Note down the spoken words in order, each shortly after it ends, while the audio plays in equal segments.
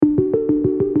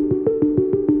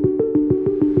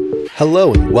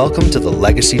Hello and welcome to the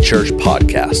Legacy Church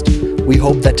podcast. We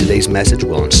hope that today's message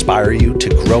will inspire you to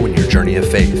grow in your journey of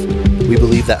faith. We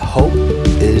believe that hope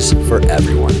is for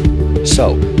everyone.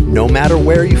 So, no matter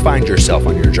where you find yourself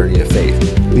on your journey of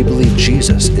faith, we believe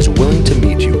Jesus is willing to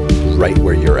meet you right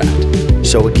where you're at.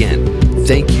 So again,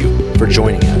 thank you for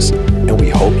joining us, and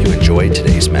we hope you enjoy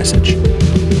today's message.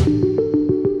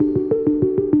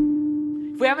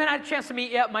 If we haven't had a chance to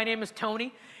meet yet, my name is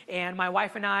Tony. And my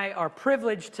wife and I are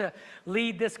privileged to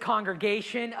lead this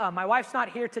congregation. My wife's not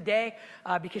here today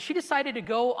because she decided to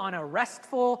go on a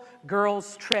restful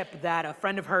girls' trip that a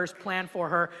friend of hers planned for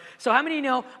her. So how many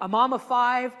know a mom of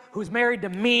five who's married to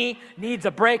me needs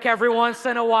a break every once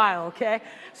in a while, okay?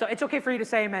 So it's okay for you to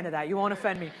say amen to that. You won't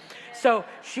offend me. So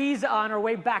she's on her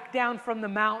way back down from the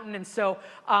mountain. And so,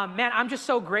 man, I'm just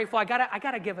so grateful. I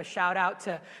gotta give a shout out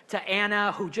to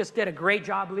Anna, who just did a great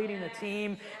job leading the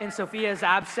team in Sophia's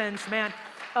absence. Man,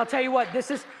 I'll tell you what,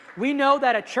 we know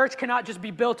that a church cannot just be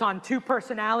built on two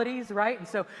personalities, right? And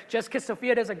so just because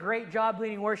Sophia does a great job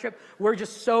leading worship, we're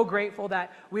just so grateful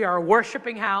that we are a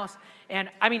worshiping house. And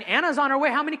I mean, Anna's on her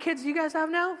way. How many kids do you guys have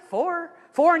now? Four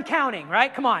and counting,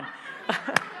 right? Come on.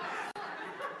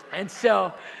 And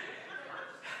so...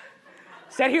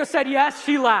 Sergio said yes,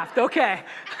 she laughed. Okay.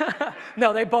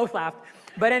 No, they both laughed.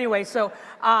 But anyway, so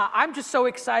I'm just so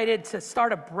excited to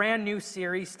start a brand new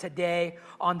series today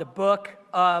on the book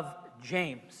of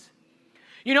James.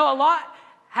 You know, a lot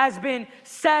has been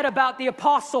said about the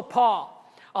Apostle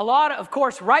Paul. A lot, of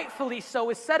course, rightfully so,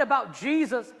 is said about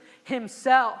Jesus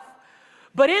himself.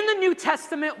 But in the New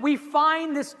Testament, we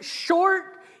find this short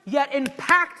yet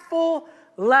impactful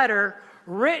letter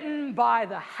written by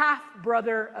the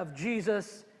half-brother of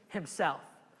Jesus himself.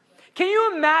 Can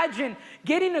you imagine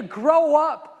getting to grow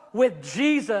up with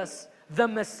Jesus, the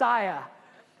Messiah?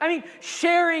 I mean,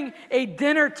 sharing a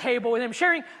dinner table with him,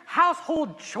 sharing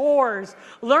household chores,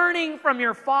 learning from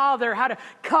your father how to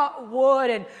cut wood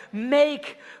and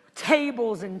make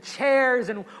tables and chairs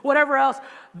and whatever else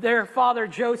their father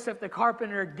Joseph the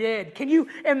carpenter did. Can you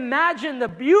imagine the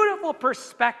beautiful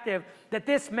perspective that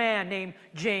this man named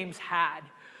James had?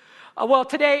 Well,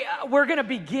 today we're going to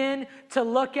begin to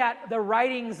look at the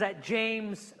writings that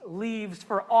James leaves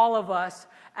for all of us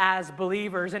as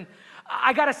believers. And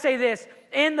I got to say this,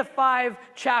 in the 5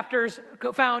 chapters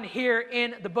found here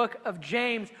in the book of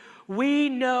James, we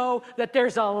know that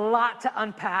there's a lot to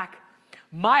unpack.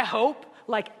 My hope,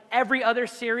 like every other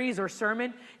series or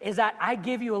sermon, is that I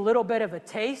give you a little bit of a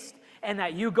taste and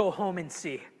that you go home and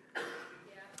see.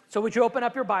 So would you open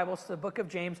up your Bibles to the book of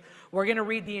James? We're going to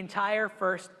read the entire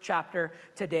first chapter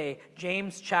today,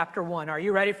 James chapter 1. Are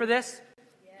you ready for this?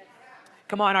 Yes.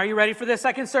 Come on, are you ready for this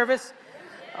second service?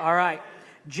 Yes. All right.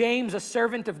 James, a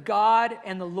servant of God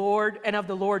and the Lord and of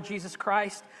the Lord Jesus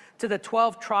Christ, to the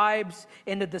 12 tribes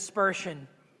in the dispersion.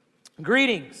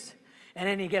 Greetings. And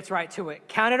then he gets right to it.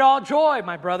 Count it all joy,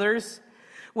 my brothers,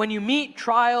 when you meet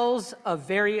trials of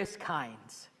various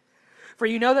kinds. For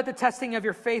you know that the testing of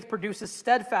your faith produces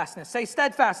steadfastness. Say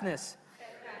steadfastness.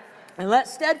 And let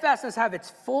steadfastness have its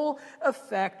full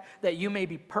effect, that you may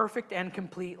be perfect and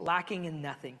complete, lacking in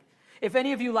nothing. If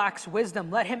any of you lacks wisdom,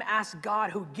 let him ask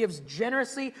God, who gives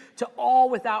generously to all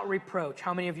without reproach.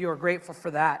 How many of you are grateful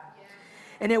for that? Yeah.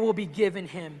 And it will be given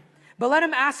him. But let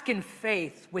him ask in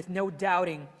faith with no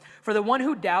doubting. For the one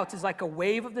who doubts is like a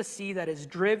wave of the sea that is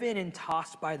driven and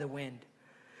tossed by the wind.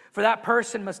 For that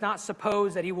person must not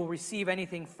suppose that he will receive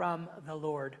anything from the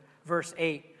Lord. Verse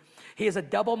 8, he is a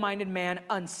double-minded man,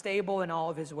 unstable in all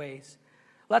of his ways.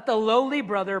 Let the lowly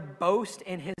brother boast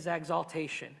in his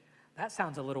exaltation. That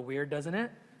sounds a little weird, doesn't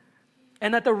it?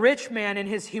 And let the rich man in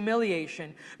his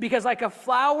humiliation, because like a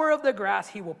flower of the grass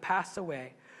he will pass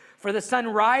away. For the sun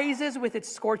rises with its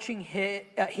scorching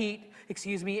heat,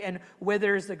 and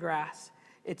withers the grass.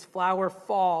 Its flower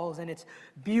falls and its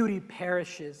beauty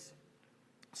perishes.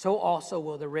 So also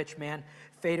will the rich man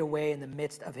fade away in the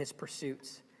midst of his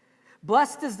pursuits.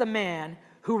 Blessed is the man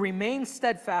who remains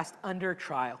steadfast under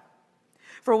trial.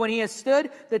 For when he has stood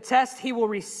the test, he will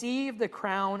receive the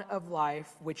crown of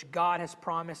life, which God has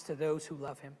promised to those who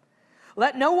love him.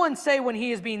 Let no one say when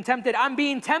he is being tempted, I'm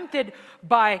being tempted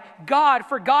by God,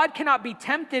 for God cannot be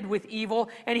tempted with evil,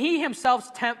 and he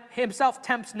himself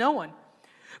tempts no one.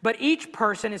 But each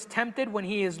person is tempted when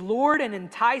he is lured and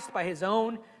enticed by his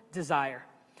own desire.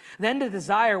 Then the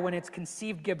desire, when it's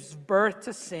conceived, gives birth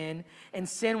to sin, and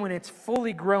sin, when it's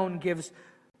fully grown,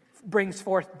 brings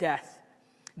forth death.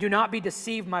 Do not be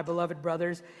deceived, my beloved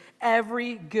brothers.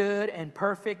 Every good and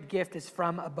perfect gift is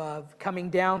from above, coming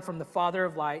down from the Father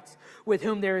of lights, with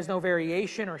whom there is no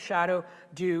variation or shadow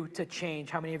due to change.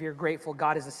 How many of you are grateful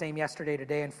God is the same yesterday,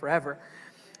 today, and forever?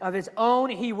 Of his own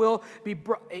he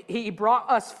brought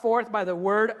us forth by the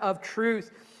word of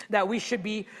truth, that we should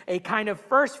be a kind of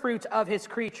first fruits of his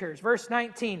creatures. Verse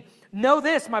 19, know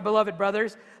this, my beloved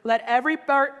brothers, let every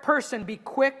person be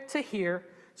quick to hear,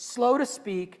 slow to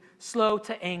speak, slow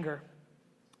to anger.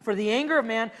 For the anger of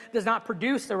man does not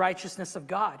produce the righteousness of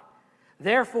God.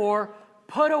 Therefore,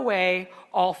 put away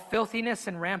all filthiness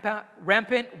and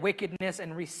rampant wickedness,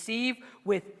 and receive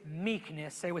with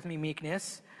meekness, say with me,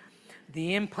 meekness,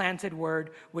 the implanted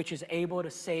word which is able to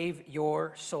save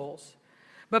your souls.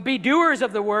 But be doers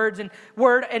of the word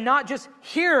and not just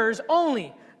hearers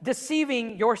only,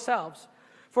 deceiving yourselves.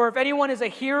 For if anyone is a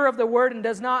hearer of the word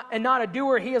and not a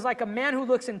doer, he is like a man who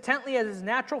looks intently at his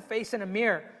natural face in a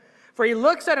mirror. For he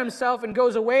looks at himself and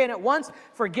goes away and at once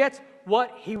forgets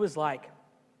what he was like.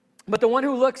 But the one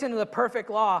who looks into the perfect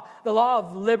law, the law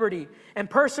of liberty, and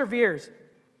perseveres,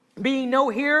 being no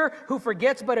hearer who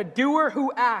forgets, but a doer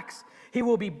who acts, he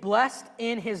will be blessed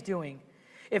in his doing.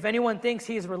 If anyone thinks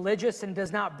he is religious and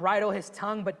does not bridle his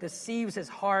tongue, but deceives his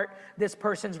heart, this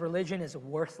person's religion is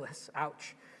worthless.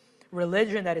 Ouch.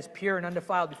 Religion that is pure and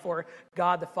undefiled before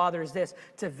God the Father is this,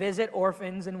 to visit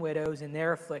orphans and widows in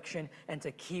their affliction and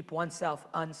to keep oneself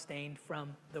unstained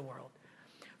from the world.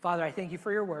 Father, I thank you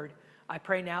for your word. I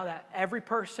pray now that every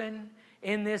person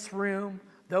in this room,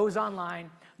 those online,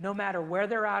 no matter where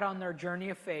they're at on their journey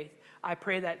of faith, I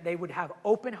pray that they would have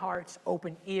open hearts,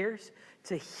 open ears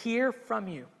to hear from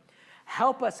you.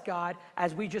 Help us, God,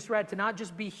 as we just read, to not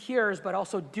just be hearers, but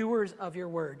also doers of your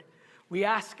word. We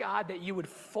ask, God, that you would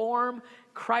form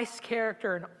Christ's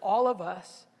character in all of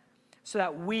us so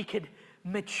that we could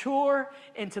mature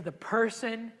into the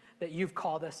person that you've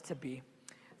called us to be.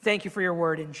 Thank you for your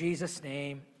word in Jesus'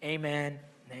 name. Amen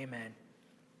and amen.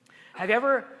 Have you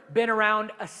ever been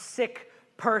around a sick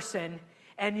person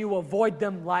and you avoid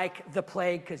them like the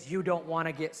plague because you don't want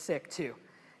to get sick too?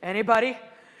 Anybody?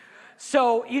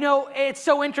 So, it's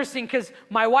so interesting because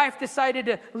my wife decided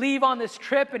to leave on this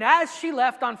trip, and as she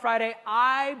left on Friday,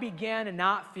 I began to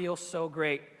not feel so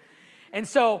great. And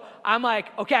so I'm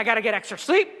like, okay, I got to get extra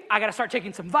sleep. I got to start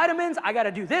taking some vitamins. I got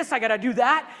to do this. I got to do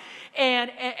that. And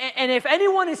if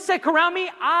anyone is sick around me,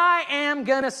 I am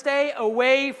going to stay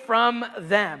away from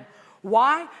them.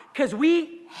 Why? Because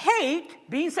we hate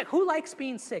being sick. Who likes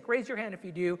being sick? Raise your hand if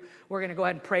you do. We're going to go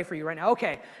ahead and pray for you right now.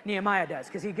 Okay, Nehemiah does,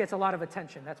 because he gets a lot of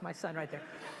attention. That's my son right there.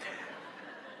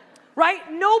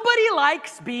 Right? Nobody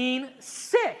likes being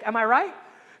sick. Am I right?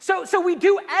 So we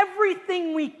do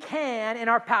everything we can in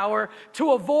our power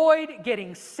to avoid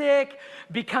getting sick,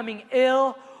 becoming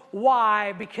ill.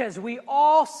 Why? Because we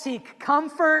all seek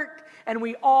comfort and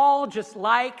we all just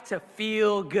like to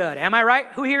feel good. Am I right?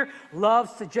 Who here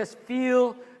loves to just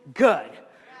feel good?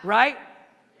 Right?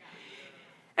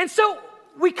 And so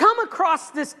we come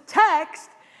across this text,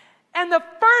 and the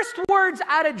first words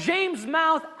out of James'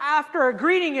 mouth after a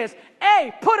greeting is,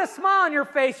 hey, put a smile on your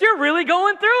face. You're really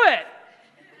going through it.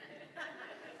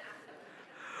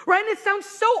 Right? And it sounds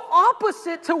so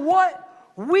opposite to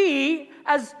what we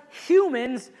as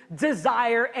humans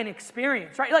desire and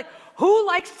experience, right? Like, who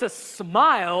likes to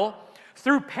smile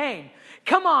through pain?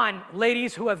 Come on,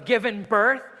 ladies who have given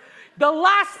birth. The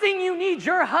last thing you need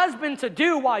your husband to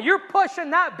do while you're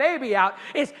pushing that baby out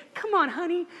is, come on,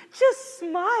 honey, just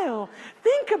smile.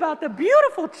 Think about the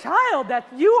beautiful child that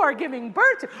you are giving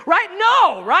birth to, right?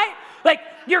 No, right? Like,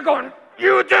 you're going,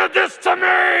 you did this to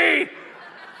me.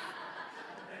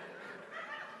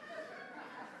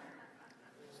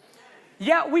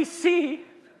 Yet we see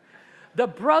the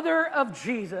brother of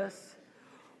Jesus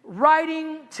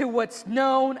writing to what's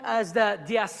known as the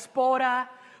diaspora,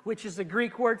 which is the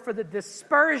Greek word for the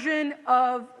dispersion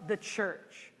of the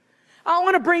church. I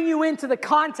want to bring you into the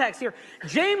context here.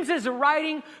 James is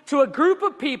writing to a group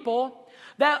of people,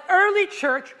 that early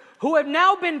church, who have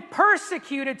now been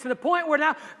persecuted to the point where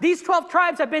now these 12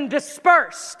 tribes have been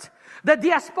dispersed. The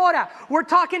diaspora. We're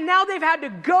talking now they've had to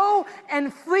go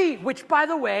and flee, which, by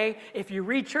the way, if you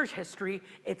read church history,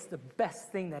 it's the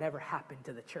best thing that ever happened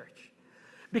to the church.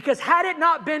 Because had it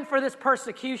not been for this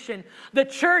persecution, the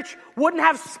church wouldn't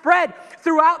have spread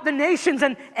throughout the nations,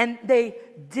 and they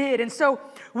did. And so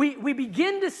we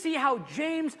begin to see how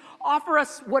James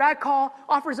offers us what I call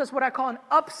an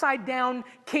upside down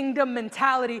kingdom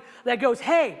mentality that goes,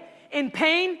 hey, in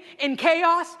pain, in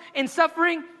chaos, in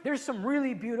suffering, there's some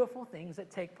really beautiful things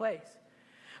that take place.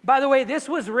 By the way, this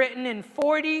was written in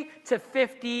 40 to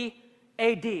 50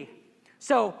 AD.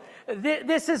 So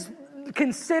this is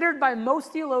considered by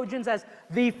most theologians as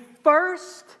the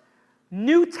first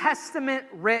New Testament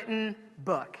written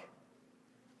book.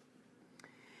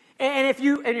 And if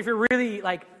you're really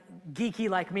like geeky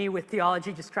like me with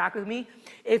theology, just track with me.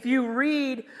 If you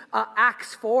read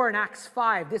Acts 4 and Acts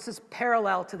 5, this is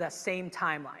parallel to that same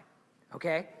timeline,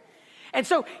 okay? And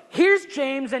so here's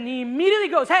James, and he immediately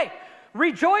goes, hey,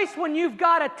 rejoice when you've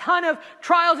got a ton of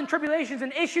trials and tribulations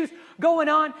and issues going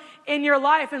on in your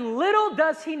life. And little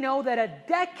does he know that a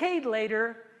decade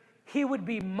later, he would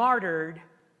be martyred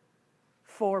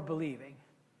for believing.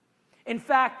 In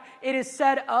fact, it is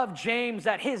said of James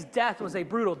that his death was a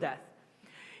brutal death.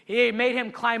 He made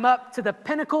him climb up to the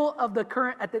pinnacle of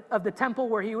the temple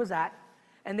where he was at,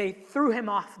 and they threw him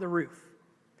off the roof.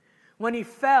 When he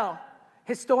fell,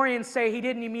 historians say he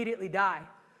didn't immediately die.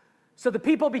 So the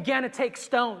people began to take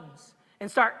stones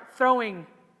and start throwing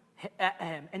at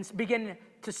him and begin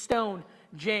to stone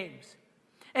James.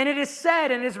 And it is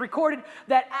said and it is recorded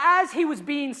that as he was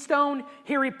being stoned,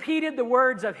 he repeated the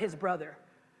words of his brother,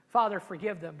 Father,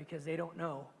 forgive them because they don't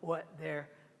know what they're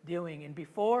doing. And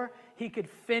before he could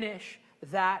finish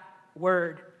that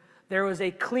word, there was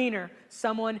a cleaner,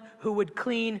 someone who would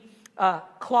clean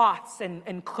cloths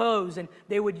and clothes, and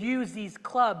they would use these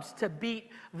clubs to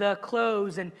beat the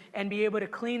clothes and be able to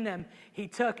clean them. He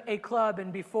took a club,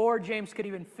 and before James could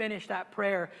even finish that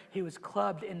prayer, he was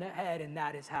clubbed in the head, and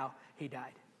that is how he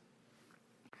died.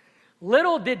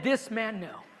 Little did this man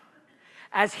know,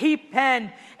 as he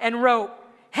penned and wrote,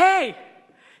 hey,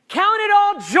 count it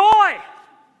all joy,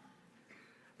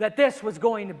 that this was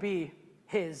going to be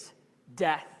his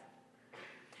death.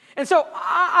 And so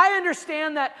I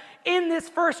understand that in this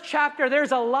first chapter,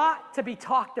 there's a lot to be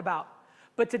talked about.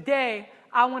 But today,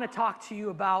 I want to talk to you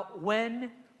about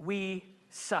when we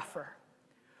suffer.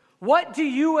 What do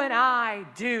you and I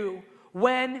do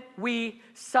when we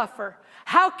suffer?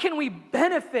 How can we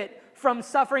benefit from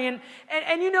suffering?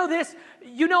 And you know this,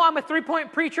 you know I'm a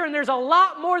 3-point preacher, and there's a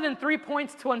lot more than 3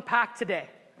 points to unpack today.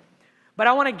 But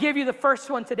I want to give you the first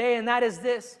one today, and that is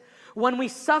this. When we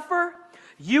suffer,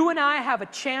 you and I have a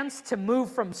chance to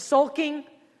move from sulking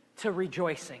to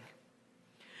rejoicing.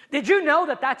 Did you know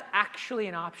that that's actually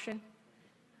an option?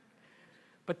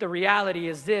 But the reality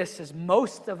is this, is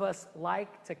most of us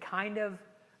like to kind of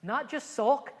not just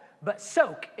sulk, but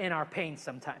soak in our pain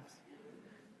sometimes.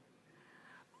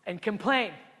 And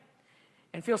complain.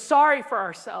 And feel sorry for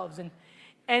ourselves. And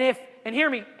hear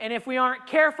me, and if we aren't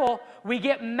careful, we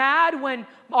get mad when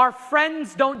our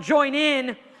friends don't join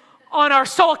in on our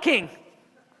sulking.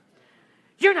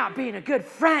 You're not being a good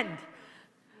friend.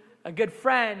 A good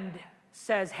friend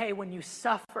says, hey, when you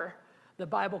suffer, the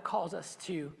Bible calls us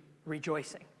to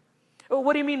rejoicing. Well,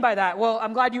 what do you mean by that? Well,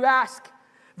 I'm glad you asked.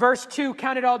 Verse 2,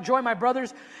 count it all joy, my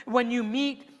brothers, when you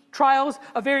meet trials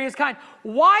of various kind.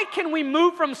 Why can we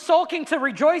move from sulking to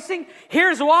rejoicing?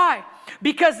 Here's why.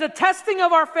 Because the testing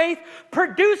of our faith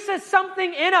produces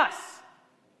something in us.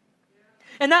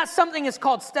 And that something is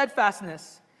called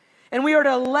steadfastness. And we are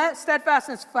to let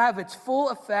steadfastness have its full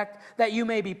effect, that you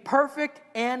may be perfect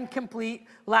and complete,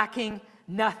 lacking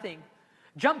nothing.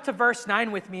 Jump to verse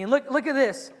 9 with me, and look at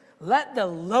this. Let the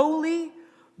lowly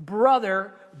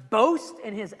brother boast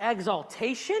in his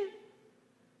exaltation.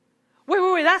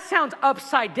 Wait, that sounds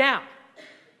upside down.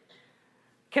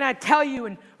 Can I tell you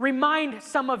and remind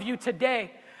some of you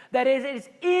today that it is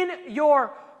in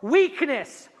your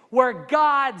weakness where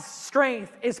God's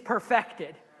strength is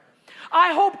perfected.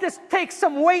 I hope this takes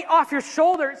some weight off your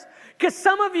shoulders, because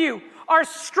some of you are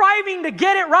striving to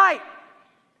get it right.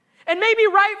 And maybe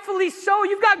rightfully so.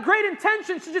 You've got great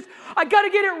intentions to I got to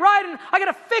get it right, and I got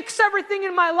to fix everything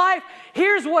in my life.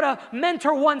 Here's what a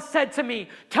mentor once said to me.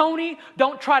 Tony,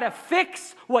 don't try to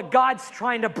fix what God's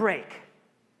trying to break.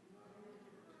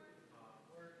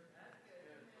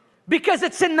 Because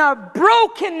it's in the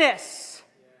brokenness,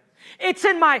 it's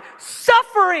in my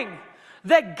suffering,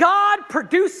 that God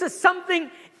produces something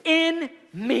in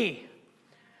me.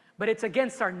 But it's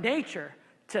against our nature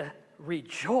to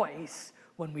rejoice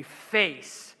when we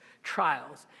face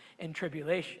trials and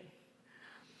tribulation.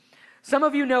 Some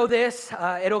of you know this.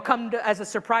 It'll come as a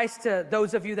surprise to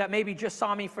those of you that maybe just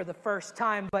saw me for the first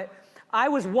time, but I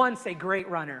was once a great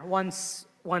runner. Once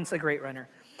a great runner.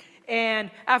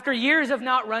 And after years of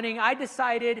not running, I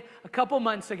decided a couple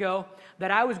months ago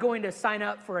that I was going to sign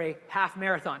up for a half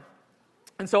marathon.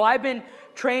 And so I've been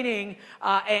training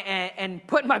and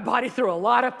putting my body through a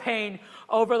lot of pain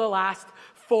over the last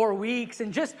 4 weeks.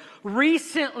 And just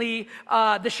recently,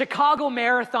 the Chicago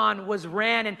Marathon was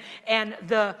ran, and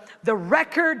the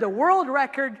world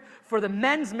record for the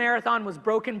men's marathon was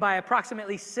broken by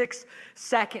approximately 6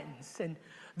 seconds. And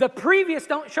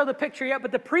Don't show the picture yet,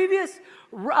 but the previous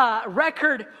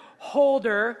record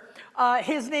holder,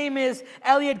 his name is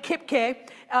Eliud Kipke.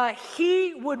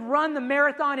 He would run the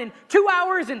marathon in 2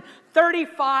 hours and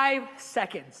 35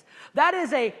 seconds. That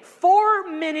is a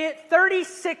 4-minute,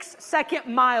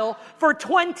 36-second mile for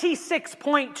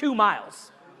 26.2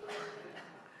 miles.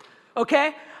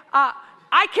 Okay?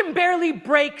 I can barely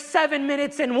break 7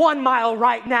 minutes in 1 mile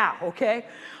right now, okay?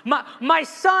 My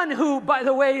son, who, by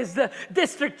the way, is the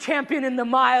district champion in the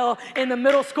mile in the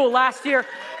middle school last year,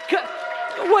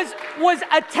 was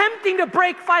attempting to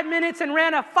break 5 minutes and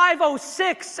ran a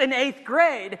 5:06 in 8th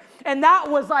grade. And that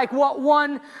was like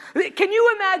can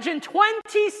you imagine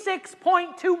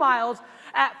 26.2 miles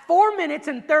at 4 minutes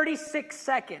and 36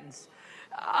 seconds?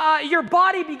 Your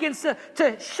body begins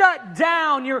to shut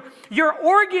down. Your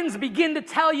organs begin to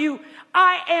tell you,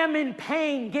 I am in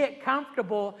pain, get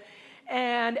comfortable.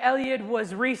 And Eliud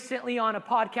was recently on a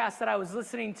podcast that I was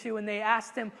listening to, and they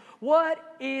asked him,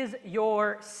 what is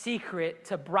your secret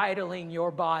to bridling your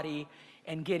body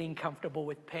and getting comfortable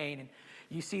with pain? And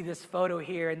you see this photo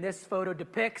here, and this photo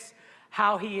depicts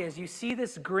how he is. You see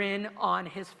this grin on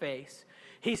his face.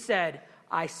 He said,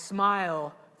 I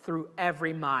smile through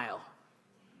every mile.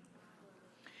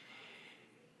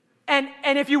 And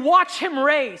if you watch him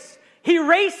race, he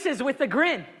races with a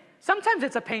grin. Sometimes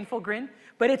it's a painful grin,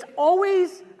 but it's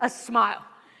always a smile.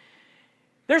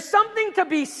 There's something to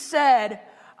be said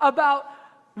about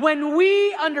when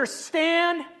we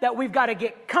understand that we've got to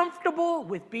get comfortable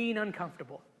with being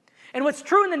uncomfortable. And what's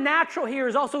true in the natural here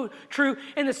is also true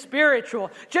in the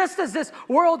spiritual. Just as this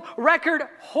world record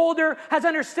holder has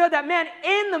understood that, man,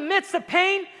 in the midst of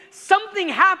pain, something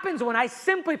happens when I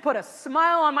simply put a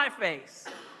smile on my face.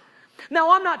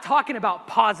 Now, I'm not talking about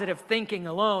positive thinking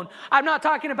alone. I'm not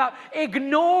talking about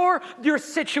ignore your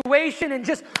situation and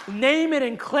just name it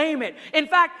and claim it. In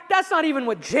fact, that's not even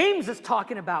what James is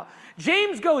talking about.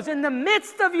 James goes, in the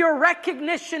midst of your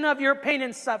recognition of your pain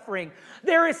and suffering,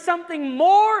 there is something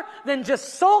more than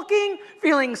just sulking,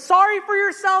 feeling sorry for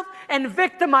yourself, and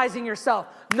victimizing yourself.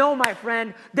 No, my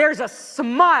friend, there's a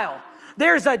smile.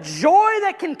 There's a joy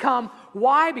that can come.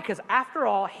 Why? Because after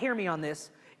all, hear me on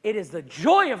this, it is the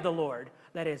joy of the Lord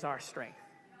that is our strength.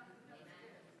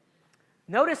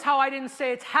 Notice how I didn't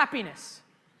say it's happiness.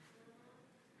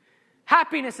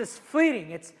 Happiness is fleeting.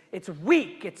 It's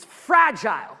weak. It's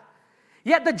fragile.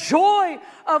 Yet the joy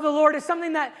of the Lord is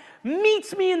something that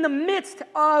meets me in the midst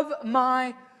of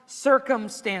my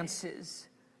circumstances.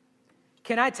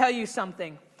 Can I tell you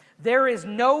something? There is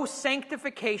no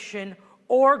sanctification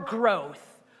or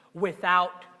growth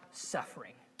without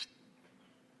suffering.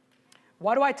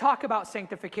 Why do I talk about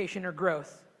sanctification or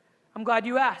growth? I'm glad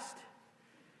you asked.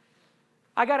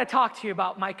 I got to talk to you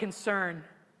about my concern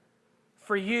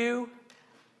for you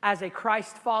as a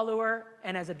Christ follower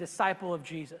and as a disciple of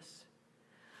Jesus.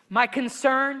 My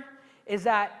concern is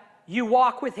that you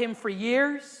walk with him for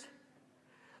years,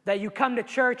 that you come to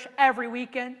church every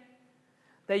weekend,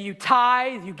 that you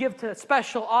tithe, you give to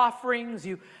special offerings,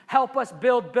 you help us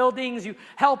build buildings, you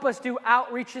help us do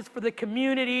outreaches for the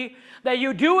community, that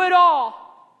you do it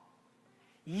all.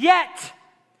 Yet,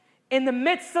 in the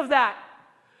midst of that,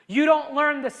 you don't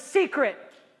learn the secret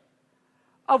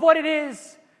of what it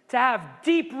is to have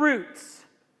deep roots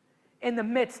in the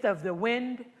midst of the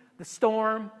wind, the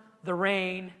storm, the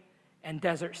rain, and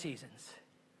desert seasons.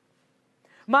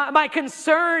 My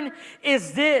concern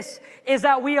is this, is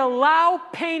that we allow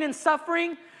pain and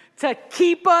suffering to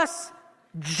keep us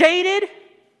jaded,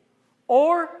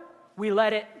 or we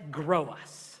let it grow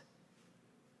us.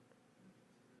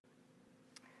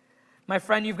 My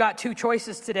friend, you've got two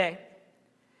choices today.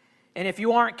 And if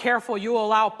you aren't careful, you will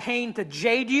allow pain to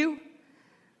jade you,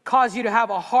 cause you to have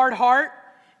a hard heart,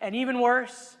 and even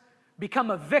worse,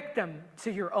 become a victim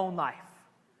to your own life.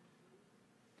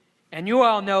 And you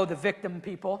all know the victim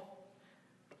people.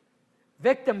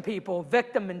 Victim people,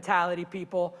 victim mentality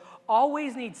people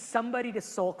always need somebody to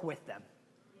sulk with them.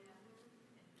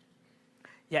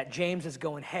 Yet James is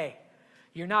going, hey,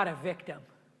 you're not a victim.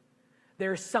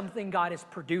 There's something God is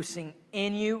producing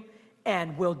in you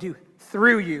and will do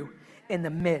through you in the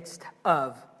midst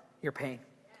of your pain.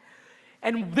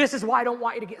 And this is why I don't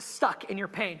want you to get stuck in your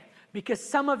pain. Because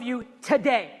some of you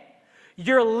today,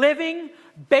 you're living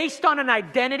based on an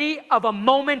identity of a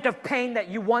moment of pain that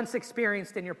you once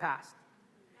experienced in your past.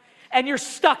 And you're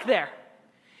stuck there.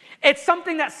 It's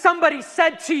something that somebody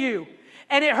said to you,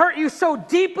 and it hurt you so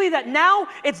deeply that now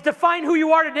it's defined who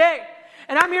you are today.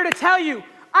 And I'm here to tell you,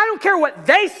 I don't care what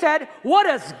they said, what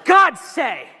does God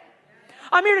say?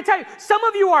 I'm here to tell you, some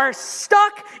of you are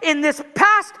stuck in this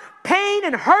past pain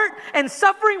and hurt and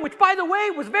suffering, which, by the way,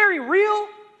 was very real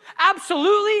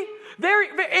Absolutely.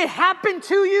 It happened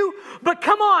to you, but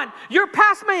come on, your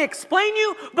past may explain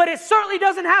you, but it certainly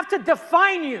doesn't have to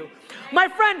define you. My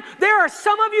friend, there are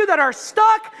some of you that are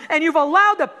stuck, and you've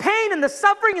allowed the pain and the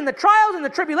suffering and the trials and the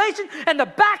tribulation and the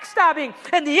backstabbing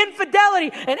and the infidelity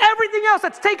and everything else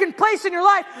that's taken place in your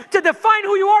life to define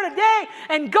who you are today.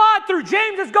 And God, through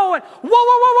James, is going, whoa, whoa,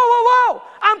 whoa, whoa, whoa, whoa.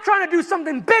 I'm trying to do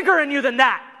something bigger in you than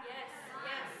that.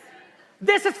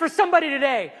 This is for somebody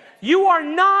today. You are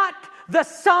not the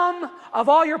sum of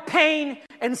all your pain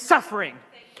and suffering.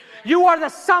 You are the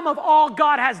sum of all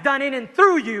God has done in and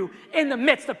through you in the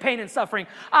midst of pain and suffering.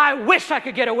 I wish I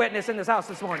could get a witness in this house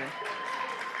this morning.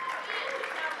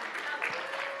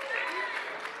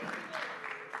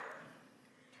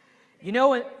 You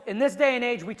know, in this day and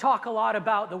age, we talk a lot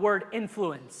about the word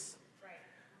influence,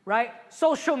 right?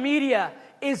 Social media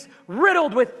is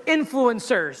riddled with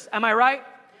influencers. Am I right?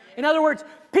 In other words,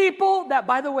 people that,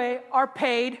 by the way, are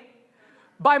paid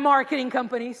by marketing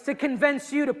companies to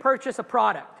convince you to purchase a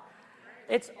product.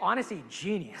 It's honestly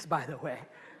genius, by the way.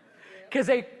 Because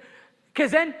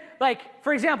then, like,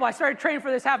 for example, I started training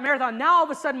for this half marathon. Now, all of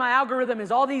a sudden, my algorithm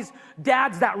is all these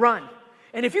dads that run.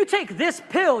 And if you take this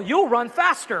pill, you'll run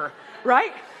faster,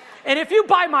 right? And if you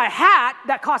buy my hat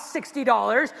that costs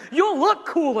 $60, you'll look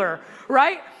cooler,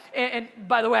 right? And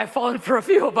by the way, I've fallen for a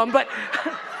few of them, but...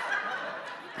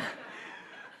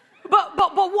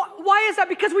 But why is that?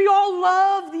 Because we all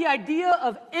love the idea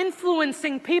of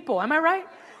influencing people. Am I right?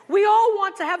 We all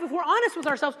want to have, if we're honest with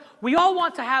ourselves, we all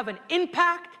want to have an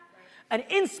impact, an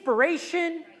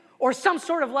inspiration, or some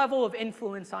sort of level of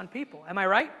influence on people. Am I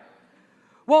right?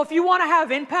 Well, if you want to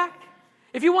have impact,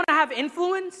 if you want to have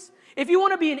influence, if you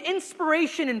want to be an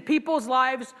inspiration in people's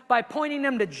lives by pointing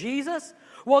them to Jesus,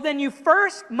 well, then you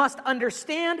first must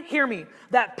understand, hear me,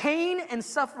 that pain and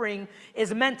suffering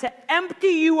is meant to empty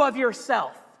you of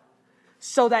yourself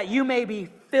so that you may be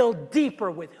filled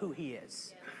deeper with who he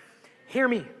is. Hear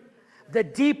me. The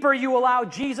deeper you allow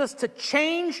Jesus to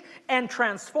change and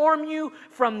transform you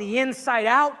from the inside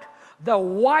out, the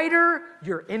wider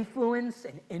your influence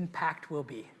and impact will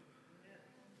be.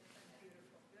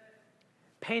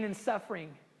 Pain and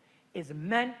suffering is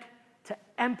meant to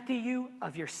empty you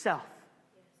of yourself,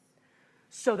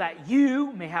 so that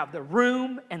you may have the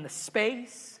room and the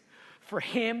space for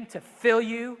him to fill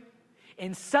you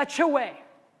in such a way.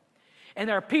 And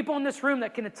there are people in this room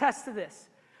that can attest to this,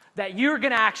 that you're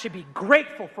going to actually be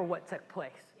grateful for what took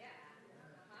place.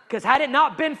 Because had it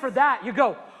not been for that, you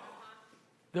go,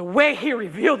 the way he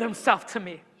revealed himself to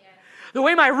me, the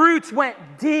way my roots went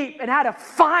deep and had to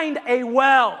find a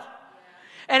well.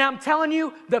 And I'm telling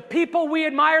you, the people we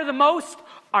admire the most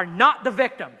are not the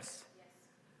victims.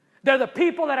 They're the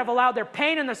people that have allowed their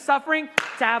pain and the suffering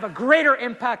to have a greater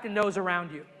impact in those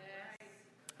around you.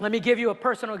 Let me give you a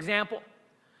personal example.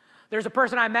 There's a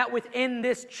person I met with in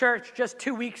this church just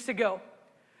 2 weeks ago.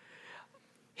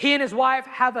 He and his wife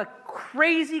have a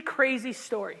crazy, crazy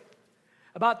story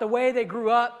about the way they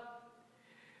grew up,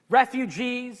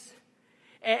 refugees,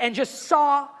 and just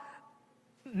saw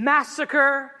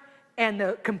massacre and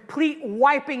the complete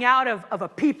wiping out of a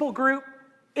people group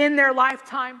in their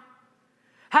lifetime.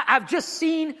 I've just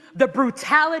seen the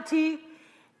brutality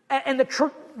and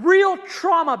the real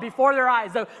trauma before their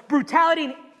eyes, the brutality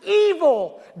and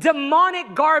evil,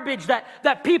 demonic garbage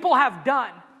that people have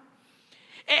done.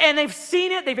 And they've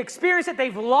seen it, they've experienced it,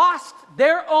 they've lost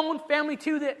their own family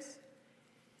to this.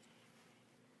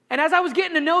 And as I was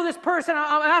getting to know this person,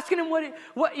 I'm asking him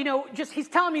what just he's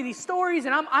telling me these stories,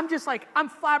 and I'm just like, I'm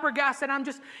flabbergasted. I'm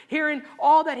just hearing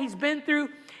all that he's been through.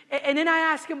 And then I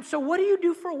ask him, so what do you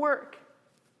do for work?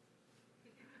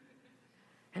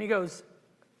 And he goes,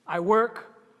 I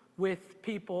work with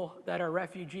people that are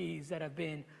refugees that have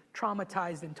been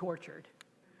traumatized and tortured.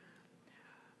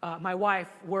 My wife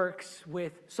works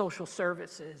with social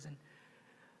services, and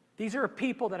these are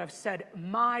people that have said,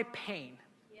 my pain,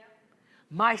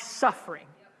 my suffering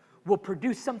will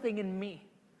produce something in me,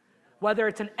 whether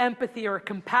it's an empathy or a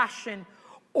compassion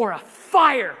or a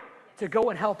fire to go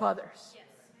and help others.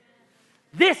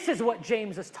 This is what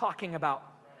James is talking about.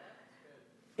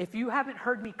 If you haven't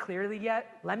heard me clearly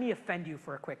yet, let me offend you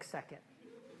for a quick second.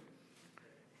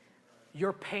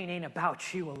 Your pain ain't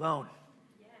about you alone.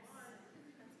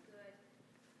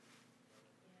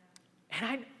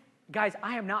 And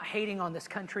I am not hating on this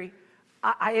country.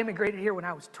 I immigrated here when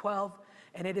I was 12,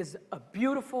 and it is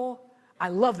I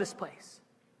love this place.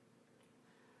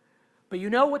 But you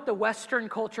know what the Western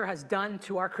culture has done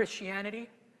to our Christianity?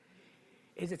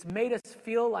 Is it's made us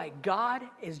feel like God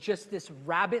is just this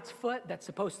rabbit's foot that's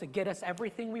supposed to get us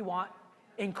everything we want,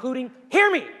 including, hear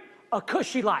me, a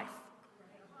cushy life.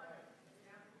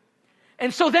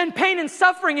 And so then pain and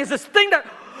suffering is this thing that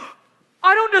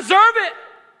I don't deserve it.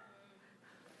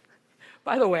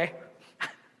 By the way,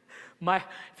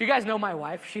 if you guys know my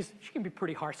wife, she can be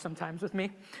pretty harsh sometimes with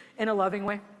me in a loving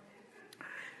way.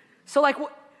 So like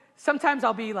sometimes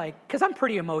I'll be like, because I'm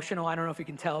pretty emotional. I don't know if you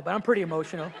can tell, but I'm pretty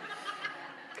emotional. And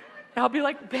I'll be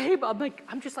like, babe,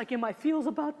 I'm just like in my feels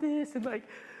about this. And like,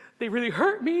 they really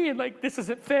hurt me. And like, this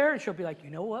isn't fair. And she'll be like, you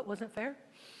know what wasn't fair?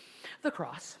 The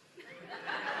cross.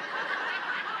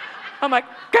 I'm like,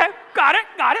 okay, got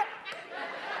it.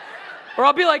 Or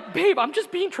I'll be like, babe, I'm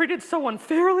just being treated so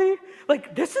unfairly.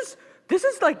 Like, this is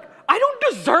like, I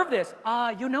don't deserve this.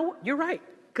 You know what? You're right.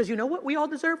 Because you know what we all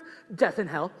deserve? Death and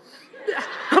hell.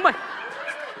 I'm like,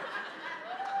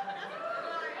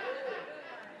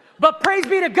 but praise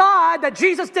be to God that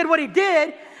Jesus did what he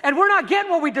did, and we're not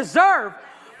getting what we deserve.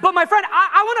 But my friend,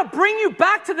 I want to bring you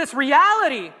back to this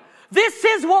reality. This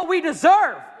is what we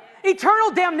deserve. Eternal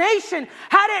damnation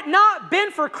had it not been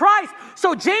for Christ.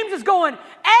 So James is going,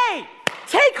 hey,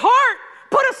 take heart.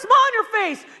 Put a smile on your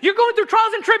face. You're going through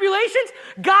trials and tribulations.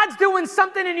 God's doing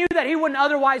something in you that he wouldn't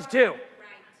otherwise do. Right.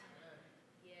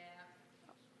 Yeah.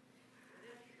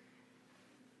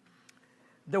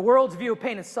 The world's view of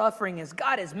pain and suffering is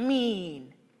God is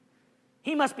mean.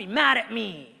 He must be mad at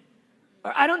me.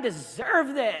 Or I don't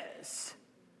deserve this.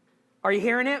 Are you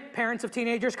hearing it, parents of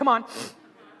teenagers? Come on.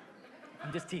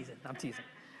 I'm just teasing. I'm teasing.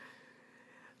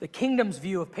 The kingdom's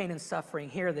view of pain and suffering,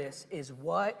 hear this, is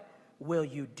what will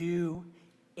you do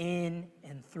in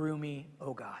and through me,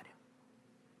 oh God?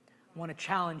 I want to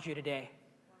challenge you today.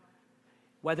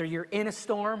 Whether you're in a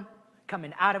storm,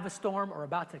 coming out of a storm, or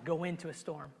about to go into a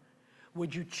storm,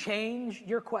 would you change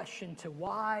your question to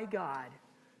why God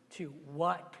to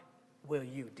what will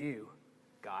you do,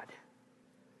 God?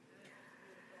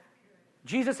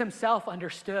 Jesus himself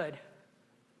understood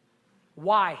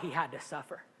why he had to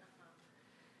suffer.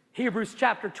 Hebrews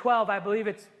chapter 12, I believe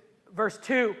it's verse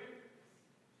 2.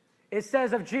 It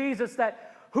says of Jesus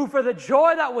that who for the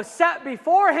joy that was set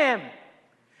before him,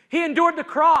 he endured the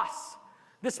cross,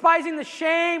 despising the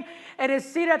shame, and is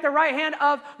seated at the right hand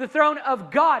of the throne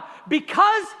of God.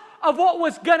 Because of what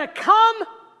was going to come,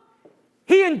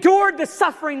 he endured the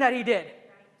suffering that he did.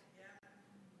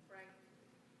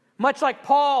 Much like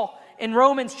Paul in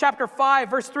Romans chapter 5,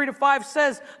 verse 3-5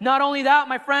 says, not only that,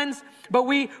 my friends, but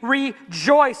we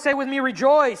rejoice. Say with me,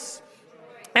 rejoice.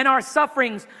 In our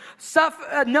sufferings,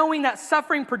 knowing that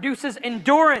suffering produces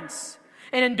endurance,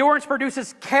 and endurance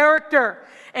produces character,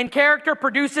 and character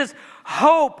produces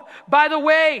hope. By the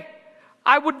way,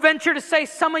 I would venture to say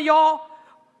some of y'all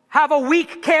have a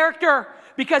weak character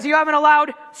because you haven't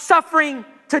allowed suffering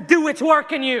to do its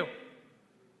work in you.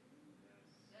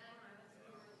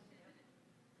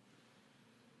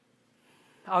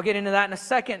 I'll get into that in a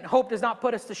second. Hope does not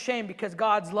put us to shame because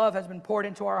God's love has been poured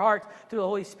into our hearts through the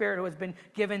Holy Spirit who has been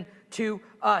given to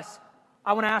us.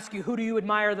 I want to ask you, who do you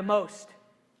admire the most?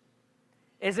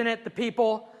 Isn't it the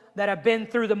people that have been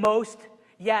through the most,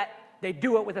 yet they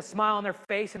do it with a smile on their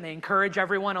face and they encourage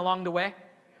everyone along the way?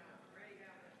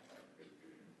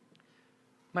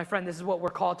 My friend, this is what we're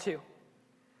called to.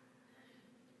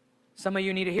 Some of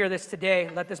you need to hear this today.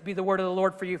 Let this be the word of the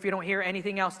Lord for you. If you don't hear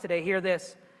anything else today, hear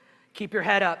this. Keep your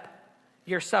head up.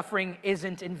 Your suffering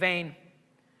isn't in vain.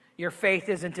 Your faith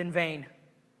isn't in vain.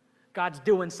 God's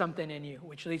doing something in you,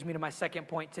 which leads me to my second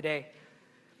point today.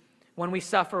 When we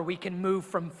suffer, we can move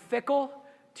from fickle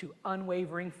to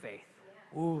unwavering faith.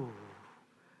 Ooh.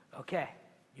 Okay.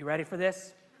 You ready for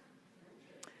this?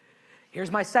 Here's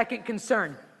my second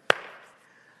concern.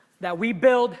 That we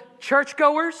build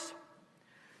churchgoers,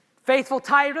 faithful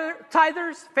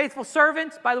tithers, faithful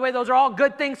servants. By the way, those are all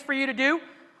good things for you to do.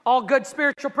 All good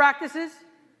spiritual practices.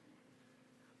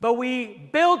 But we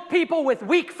build people with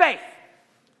weak faith.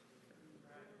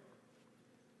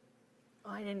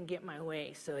 Oh, I didn't get my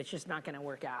way, so it's just not going to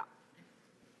work out.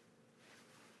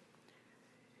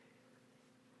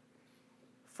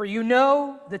 For you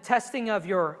know the testing of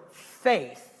your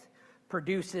faith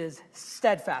produces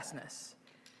steadfastness.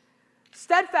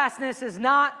 Steadfastness is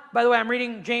not, by the way, I'm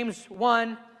reading James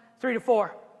 1,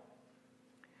 3-4.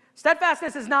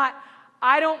 Steadfastness is not,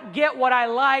 I don't get what I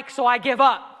like, so I give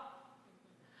up.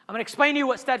 I'm going to explain to you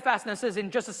what steadfastness is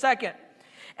in just a second.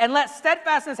 And let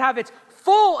steadfastness have its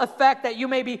full effect that you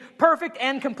may be perfect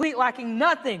and complete, lacking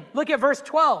nothing. Look at verse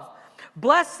 12.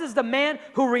 Blessed is the man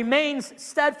who remains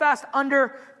steadfast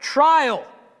under trial.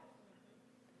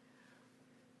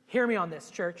 Hear me on this,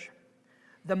 church.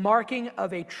 The marking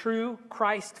of a true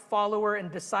Christ follower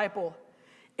and disciple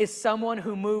is someone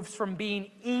who moves from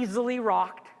being easily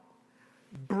rocked,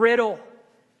 brittle,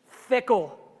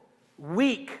 fickle,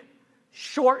 weak,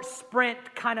 short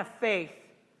sprint kind of faith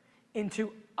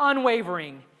into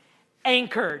unwavering,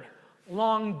 anchored,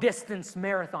 long distance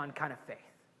marathon kind of faith.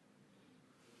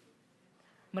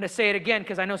 I'm going to say it again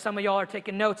because I know some of y'all are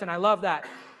taking notes, and I love that.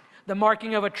 The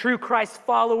marking of a true Christ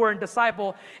follower and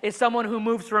disciple is someone who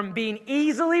moves from being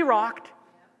easily rocked,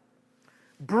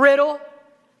 brittle,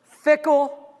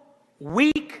 fickle,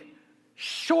 weak,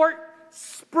 short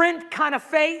sprint kind of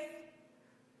faith,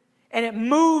 and it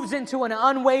moves into an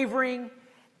unwavering,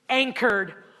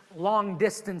 anchored, long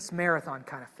distance marathon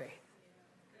kind of faith.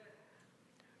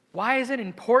 Why is it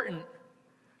important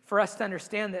for us to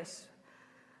understand this?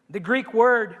 The Greek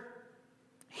word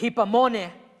hypomone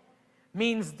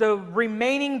means the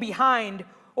remaining behind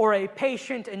or a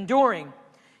patient enduring.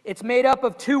 It's made up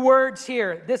of two words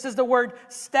here. This is the word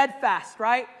steadfast,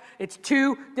 right? It's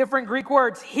two different Greek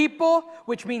words. Hypo,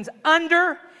 which means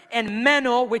under, and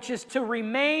meno, which is to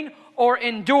remain or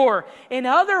endure. In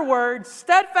other words,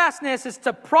 steadfastness is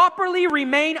to properly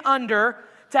remain under,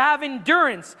 to have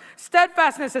endurance.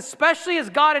 Steadfastness, especially as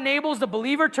God enables the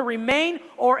believer to remain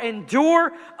or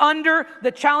endure under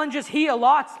the challenges he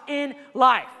allots in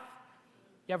life.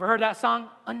 You ever heard that song?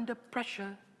 Under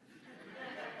pressure.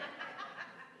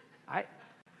 Right?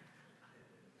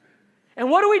 And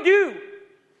what do we do?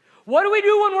 What do we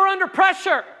do when we're under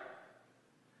pressure?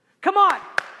 Come on.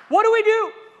 What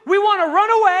do? We want to run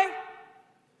away.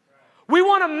 We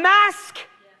want to mask.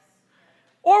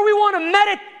 Or we want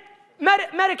to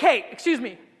medicate. Excuse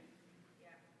me.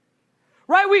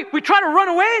 Right? We try to run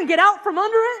away and get out from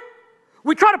under it.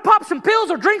 We try to pop some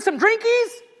pills or drink some drinkies.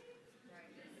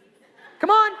 Come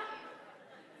on.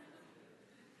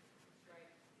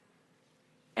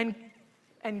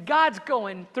 And God's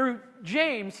going through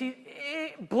James.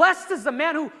 Blessed is the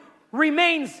man who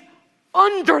remains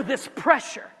under this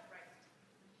pressure.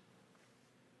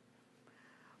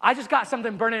 I just got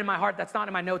something burning in my heart that's not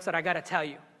in my notes that I got to tell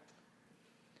you.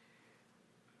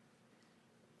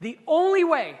 The only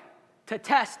way to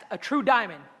test a true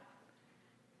diamond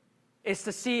is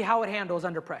to see how it handles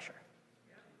under pressure.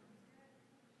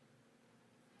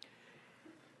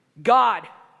 God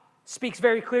speaks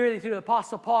very clearly through the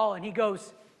Apostle Paul, and he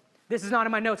goes, this is not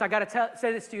in my notes, I got to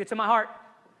say this to you, it's in my heart.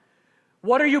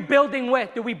 What are you building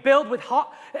with? Do we build with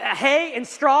hay and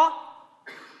straw?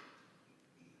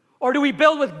 Or do we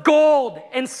build with gold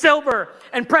and silver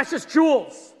and precious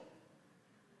jewels?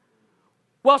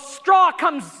 Well, straw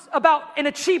comes about in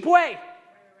a cheap way.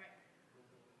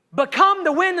 But come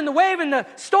the wind and the wave and the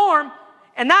storm,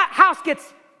 and that house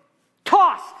gets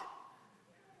tossed.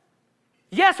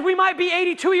 Yes, we might be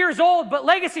 82 years old, but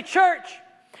Legacy Church,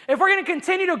 if we're going to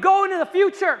continue to go into the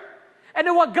future and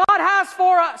to what God has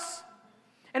for us,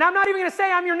 and I'm not even going to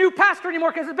say I'm your new pastor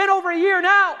anymore because it's been over a year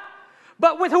now,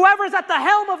 but with whoever's at the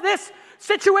helm of this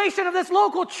situation of this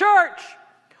local church,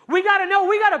 we got to know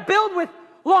we got to build with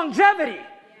longevity.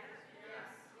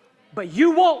 But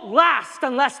you won't last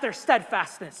unless there's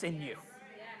steadfastness in you.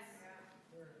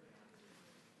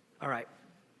 All right.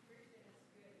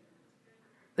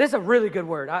 This is a really good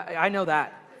word. I know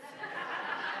that.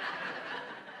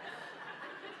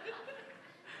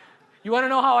 You want to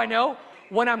know how I know?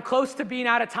 When I'm close to being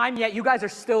out of time, yet you guys are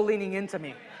still leaning into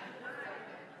me.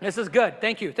 This is good.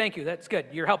 Thank you. That's good.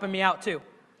 You're helping me out too.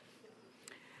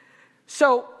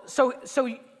 So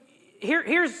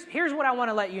here's what I want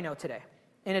to let you know today.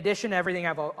 In addition to everything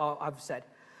I've said.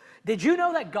 Did you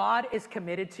know that God is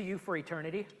committed to you for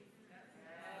eternity?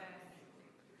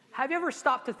 Have you ever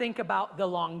stopped to think about the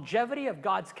longevity of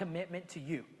God's commitment to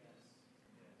you?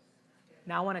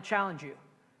 Now I want to challenge you.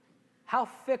 How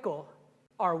fickle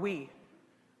are we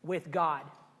with God?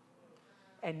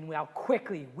 And how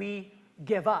quickly we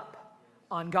give up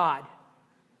on God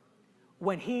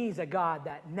when He's a God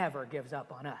that never gives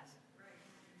up on us.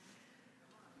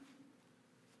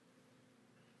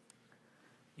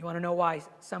 You want to know why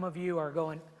some of you are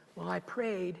going, well, I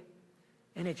prayed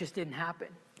and it just didn't happen.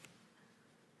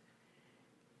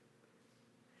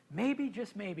 Maybe,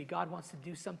 just maybe, God wants to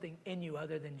do something in you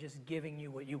other than just giving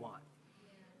you what you want.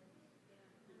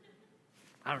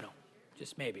 I don't know.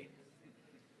 Just maybe.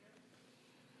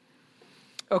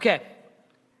 Okay.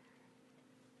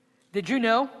 Did you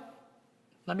know?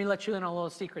 Let me let you in on a little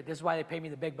secret. This is why they pay me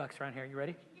the big bucks around here. You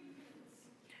ready?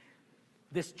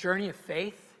 This journey of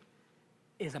faith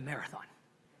is a marathon.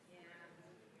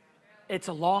 It's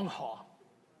a long haul.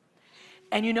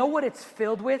 And you know what it's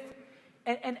filled with?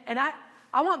 And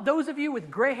I want those of you with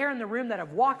gray hair in the room that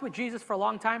have walked with Jesus for a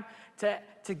long time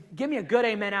to give me a good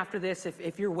amen after this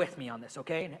if you're with me on this,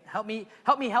 okay? And help me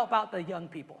help out the young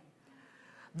people.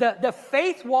 The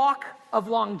faith walk of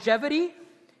longevity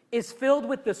is filled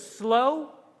with the slow,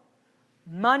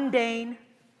 mundane,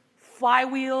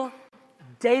 flywheel,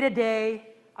 day to day.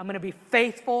 I'm going to be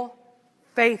faithful,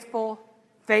 faithful,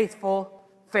 faithful,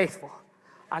 faithful.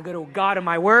 I go to God in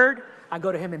my word. I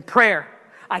go to him in prayer.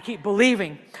 I keep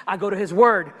believing. I go to his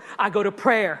word. I go to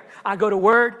prayer. I go to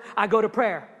word. I go to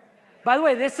prayer. By the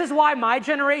way, this is why my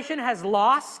generation has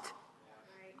lost.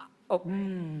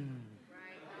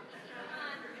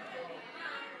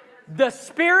 The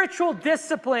spiritual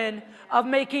discipline of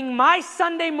making my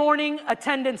Sunday morning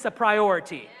attendance a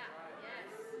priority.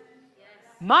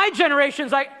 My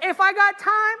generation's like, if I got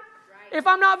time, if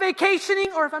I'm not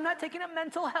vacationing, or if I'm not taking a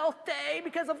mental health day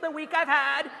because of the week I've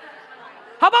had,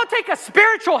 how about take a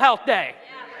spiritual health day?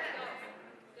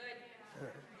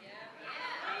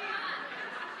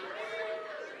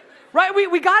 Right?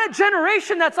 We got a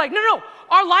generation that's like, no.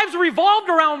 Our lives revolved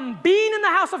around being in the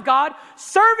house of God,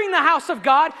 serving the house of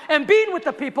God, and being with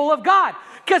the people of God.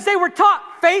 Because they were taught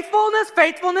faithfulness,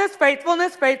 faithfulness,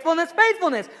 faithfulness, faithfulness,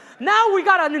 faithfulness. Now we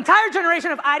got an entire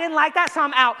generation of, I didn't like that, so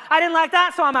I'm out. I didn't like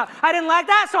that, so I'm out. I didn't like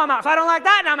that, so I'm out. So I don't like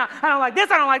that, now I'm out. I don't like this,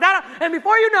 I don't like that. And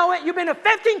before you know it, you've been to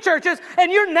 15 churches,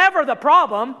 and you're never the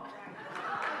problem.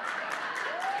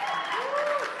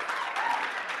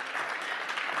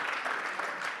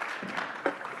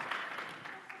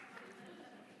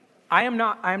 I am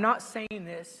not saying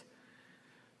this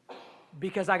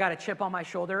because I got a chip on my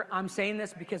shoulder. I'm saying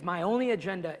this because my only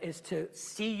agenda is to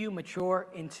see you mature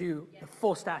into the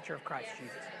full stature of Christ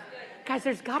Jesus. Guys,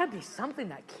 there's got to be something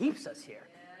that keeps us here.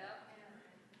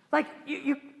 Like,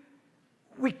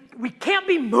 we can't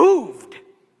be moved.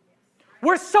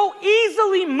 We're so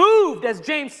easily moved, as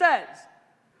James says.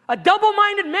 A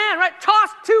double-minded man, right?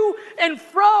 Tossed to and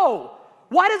fro.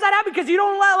 Why does that happen? Because you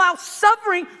don't allow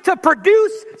suffering to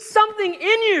produce something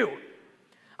in you.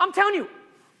 I'm telling you,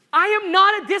 I am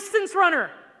not a distance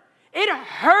runner. It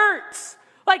hurts.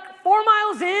 Like 4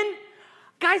 miles in,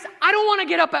 guys, I don't want to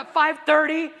get up at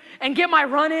 5:30 and get my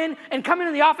run in and come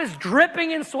into the office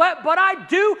dripping in sweat, but I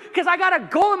do because I got a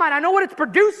goal in mind. I know what it's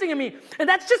producing in me, and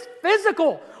that's just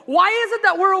physical. Why is it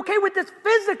that we're okay with this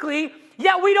physically,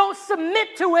 yet we don't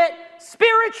submit to it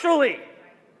spiritually?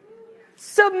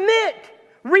 Submit.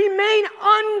 Remain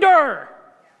under.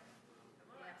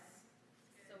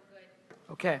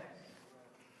 Okay.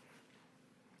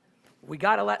 We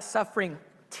got to let suffering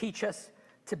teach us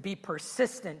to be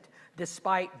persistent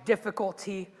despite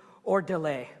difficulty or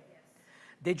delay.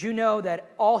 Did you know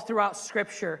that all throughout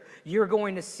Scripture, you're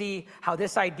going to see how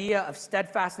this idea of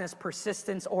steadfastness,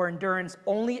 persistence, or endurance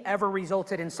only ever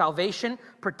resulted in salvation,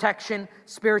 protection,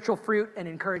 spiritual fruit, and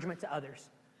encouragement to others?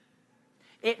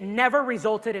 It never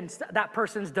resulted in that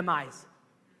person's demise.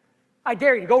 I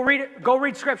dare you, go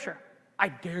read Scripture. I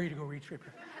dare you to go read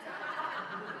Scripture.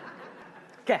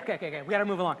 Okay. We got to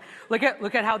move along. Look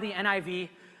at how the NIV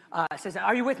says,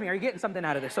 are you with me? Are you getting something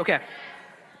out of this? Okay.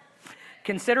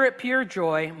 Consider it pure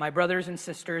joy, my brothers and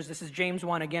sisters. This is James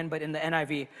 1 again, but in the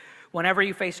NIV. Whenever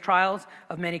you face trials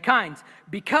of many kinds,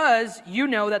 because you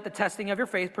know that the testing of your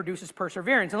faith produces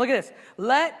perseverance. And look at this.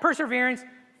 Let perseverance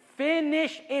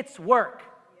finish its work,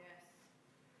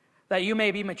 that you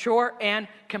may be mature and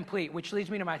complete, which leads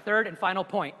me to my third and final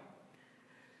point.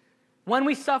 When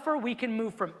we suffer, we can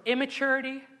move from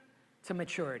immaturity to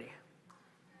maturity.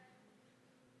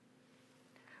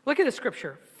 Look at the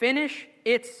scripture. Finish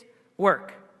its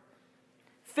work.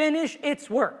 Finish its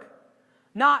work.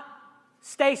 Not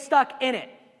stay stuck in it.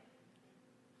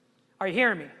 Are you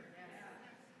hearing me?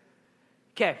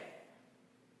 Okay.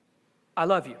 I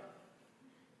love you.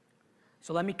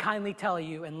 So let me kindly tell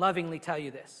you and lovingly tell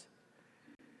you this.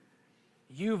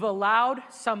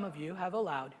 Some of you have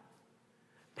allowed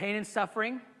pain and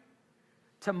suffering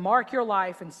to mark your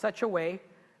life in such a way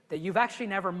that you've actually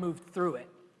never moved through it.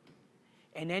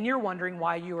 And then you're wondering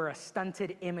why you are a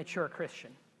stunted, immature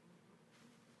Christian.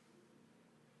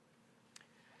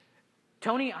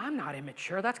 Tony, I'm not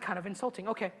immature. That's kind of insulting.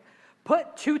 Okay,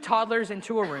 put 2 toddlers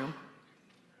into a room.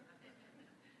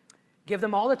 Give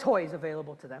them all the toys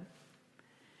available to them.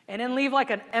 And then leave like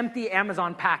an empty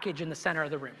Amazon package in the center of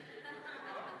the room.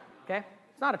 Okay?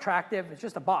 It's not attractive. It's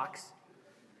just a box.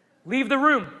 Leave the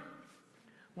room.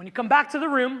 When you come back to the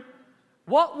room,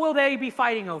 what will they be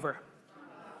fighting over?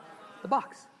 The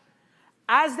box.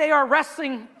 As they are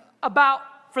wrestling about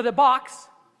for the box,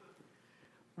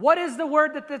 what is the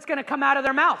word that's going to come out of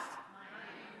their mouth?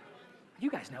 You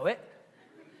guys know it.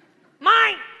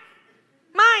 Mine!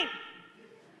 Mine!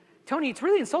 Tony, it's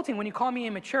really insulting when you call me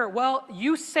immature. Well,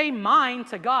 you say mine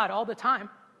to God all the time.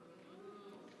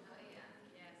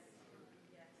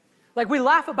 Like, we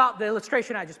laugh about the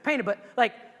illustration I just painted, but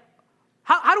like,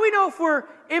 how do we know if we're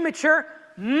immature?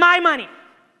 My money.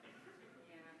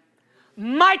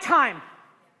 My time.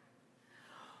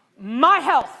 my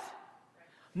health,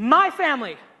 my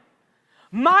family,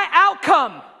 my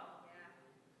outcome,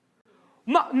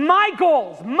 my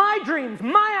goals, my dreams,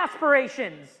 my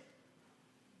aspirations,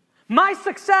 my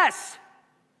success.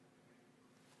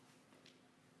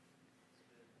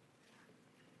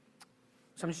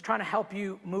 So I'm just trying to help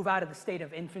you move out of the state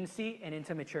of infancy and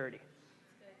into maturity.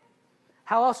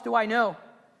 How else do I know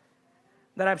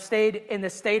that I've stayed in the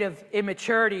state of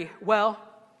immaturity? Well,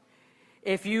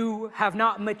 if you have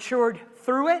not matured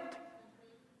through it,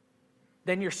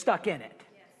 then you're stuck in it.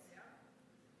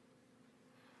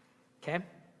 Okay?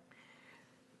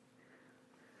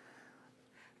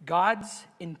 God's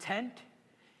intent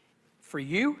for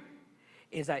you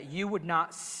is that you would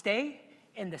not stay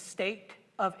in the state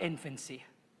of infancy,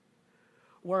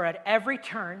 where at every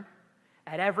turn,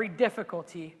 at every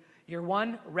difficulty, you're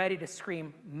one, ready to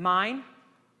scream, mine,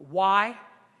 why,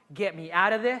 get me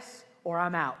out of this, or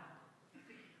I'm out.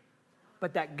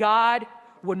 But that God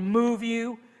would move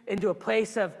you into a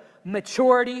place of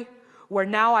maturity where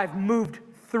now I've moved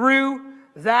through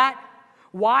that.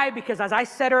 Why? Because as I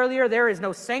said earlier, there is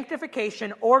no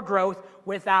sanctification or growth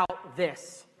without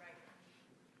this.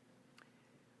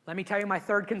 Let me tell you my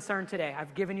third concern today.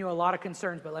 I've given you a lot of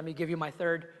concerns, but let me give you my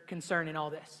third concern in all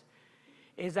this.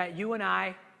 Is that you and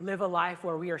I live a life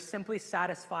where we are simply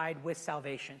satisfied with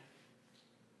salvation.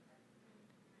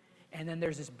 And then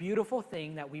there's this beautiful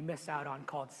thing that we miss out on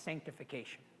called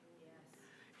sanctification.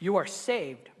 You are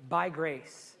saved by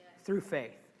grace through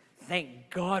faith. Thank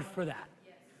God for that.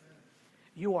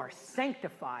 You are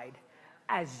sanctified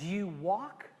as you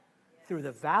walk through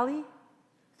the valley,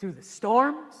 through the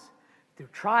storms, through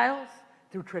trials,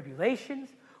 through tribulations,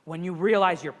 when you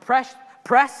realize you're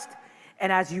pressed,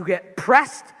 and as you get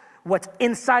pressed, what's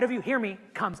inside of you, hear me,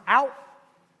 comes out.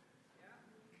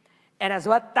 And as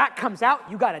that comes out,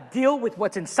 you got to deal with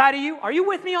what's inside of you. Are you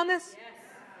with me on this? Yes.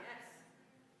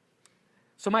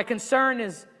 So my concern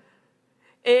is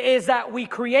that we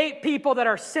create people that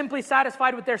are simply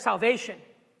satisfied with their salvation.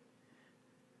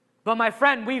 But my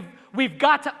friend, we've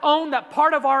got to own that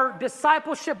part of our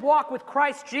discipleship walk with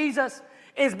Christ Jesus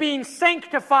is being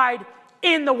sanctified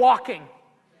in the walking,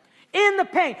 in the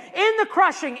pain, in the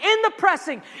crushing, in the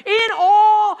pressing, in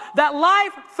all that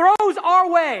life throws our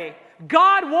way.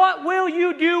 God, what will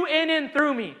you do in and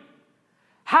through me?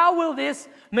 How will this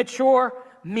mature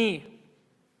me?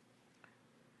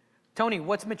 Tony,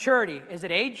 what's maturity? Is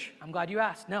it age? I'm glad you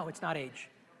asked. No, it's not age.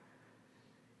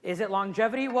 Is it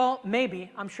longevity? Well,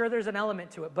 maybe. I'm sure there's an element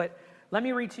to it. But let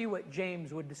me read to you what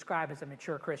James would describe as a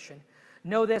mature Christian.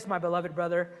 Know this, my beloved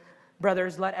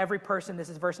brothers, let every person, this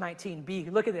is verse 19, be,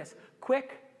 look at this,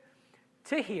 quick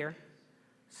to hear,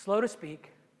 slow to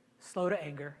speak, slow to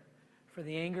anger, for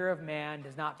the anger of man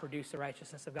does not produce the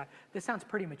righteousness of God. This sounds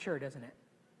pretty mature, doesn't it?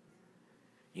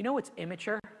 You know what's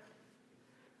immature?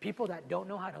 People that don't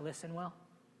know how to listen well.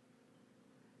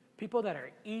 People that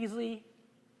are easily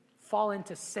fall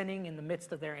into sinning in the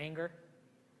midst of their anger.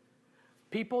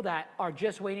 People that are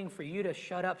just waiting for you to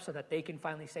shut up so that they can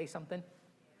finally say something.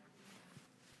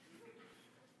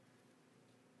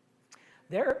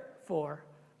 Therefore,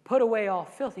 put away all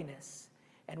filthiness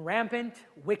and rampant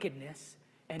wickedness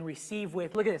and receive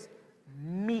with, look at this,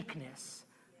 meekness,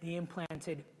 the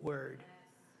implanted word.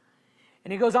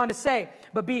 And he goes on to say,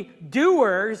 but be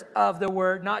doers of the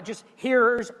word, not just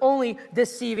hearers, only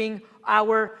deceiving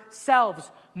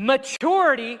ourselves.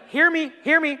 Maturity, hear me,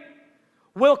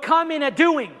 will come in a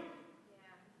doing.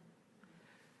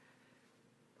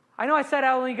 I know I said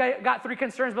I only got 3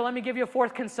 concerns, but let me give you a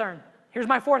 4th concern. Here's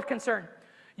my 4th concern.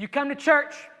 You come to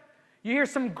church, you hear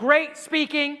some great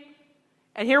speaking,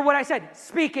 and hear what I said,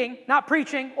 speaking, not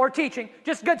preaching or teaching,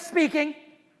 just good speaking.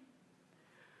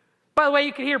 By the way,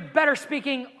 you can hear better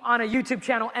speaking on a YouTube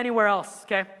channel anywhere else,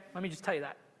 okay? Let me just tell you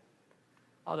that.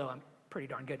 Although I'm pretty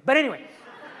darn good. But anyway,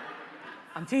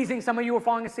 I'm teasing. Some of you were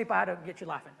falling asleep. I had to get you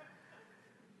laughing.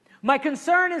 My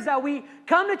concern is that we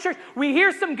come to church, we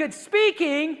hear some good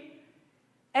speaking,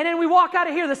 and then we walk out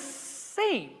of here the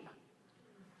same.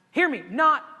 Hear me,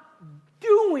 not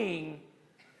doing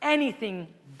anything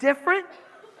different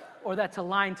or that's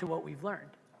aligned to what we've learned.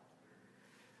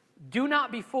 Do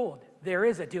not be fooled. There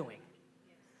is a doing.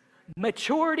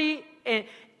 Maturity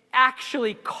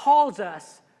actually calls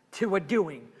us to a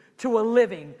doing, to a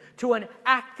living, to an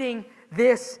acting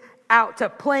this out, to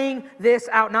playing this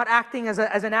out, not acting as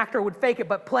an actor would fake it,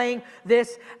 but playing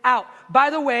this out. By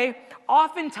the way,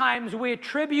 oftentimes we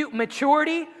attribute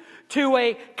maturity to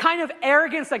a kind of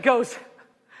arrogance that goes,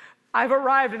 I've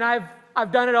arrived and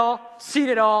I've done it all, seen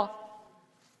it all.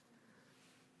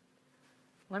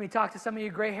 Let me talk to some of you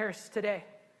gray hairs today.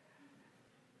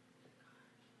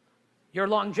 Your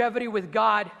longevity with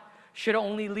God should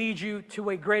only lead you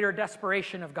to a greater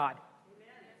desperation of God.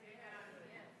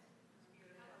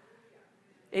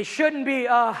 It shouldn't be,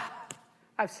 I've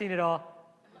seen it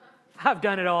all. I've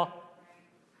done it all.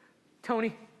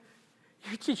 Tony,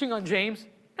 you're teaching on James?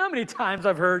 How many times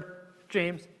I've heard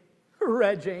James,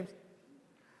 read James?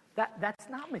 That's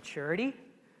not maturity.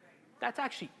 That's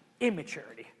actually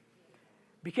immaturity.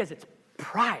 Because it's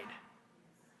pride.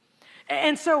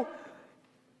 And so,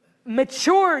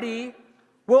 maturity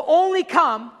will only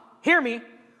come, hear me,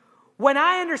 when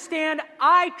I understand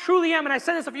I truly am, and I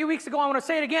said this a few weeks ago, I want to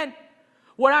say it again,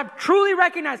 when I truly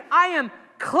recognize I am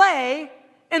clay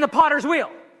in the potter's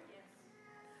wheel.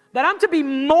 That I'm to be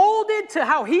molded to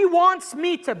how he wants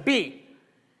me to be.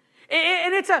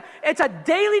 And it's a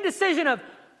daily decision of,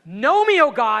 know me,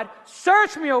 O God,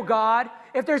 search me, O God.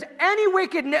 If there's any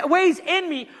wicked ways in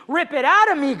me, rip it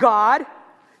out of me, God.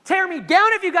 Tear me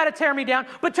down if you got to tear me down.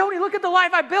 But Tony, look at the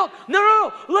life I built.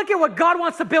 No. Look at what God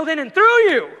wants to build in and through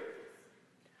you.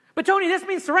 But Tony, this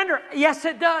means surrender. Yes,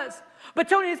 it does. But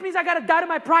Tony, this means I got to die to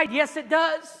my pride. Yes, it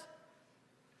does.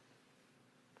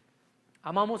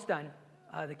 I'm almost done.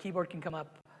 The keyboard can come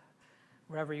up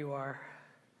wherever you are.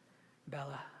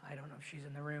 Bella, I don't know if she's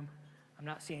in the room. I'm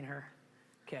not seeing her.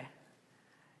 Okay.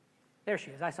 There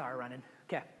she is. I saw her running.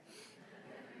 Okay.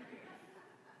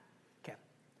 Okay.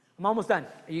 I'm almost done.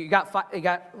 You got, well,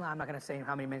 I'm not going to say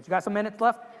how many minutes. You got some minutes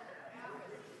left?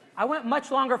 I went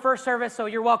much longer first service, so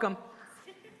you're welcome.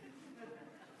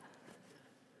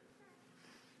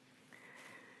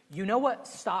 You know what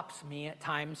stops me at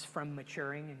times from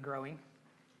maturing and growing?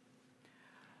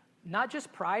 Not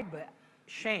just pride, but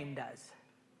shame does.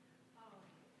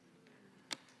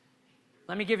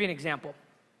 Let me give you an example.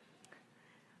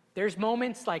 There's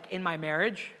moments like in my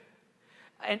marriage,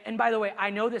 and by the way,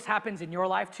 I know this happens in your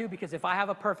life too, because if I have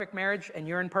a perfect marriage and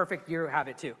you're imperfect, you have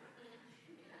it too.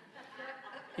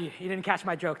 You didn't catch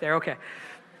my joke there, okay.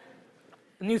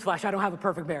 Newsflash, I don't have a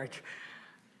perfect marriage.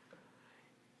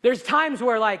 There's times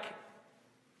where like,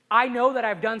 I know that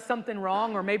I've done something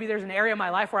wrong, or maybe there's an area of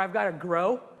my life where I've got to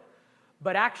grow,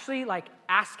 but actually like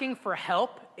asking for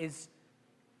help it's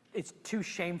too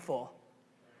shameful.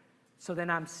 So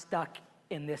then I'm stuck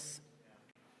in this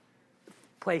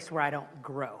place where I don't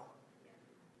grow.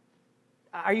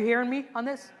 Are you hearing me on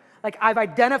this? Like I've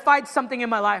identified something in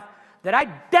my life that I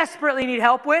desperately need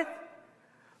help with,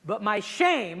 but my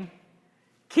shame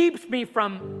keeps me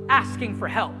from asking for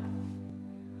help.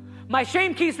 My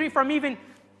shame keeps me from even,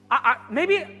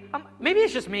 maybe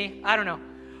it's just me, I don't know.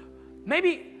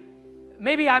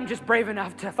 Maybe I'm just brave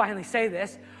enough to finally say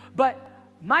this, but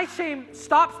my shame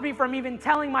stops me from even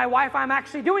telling my wife I'm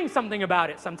actually doing something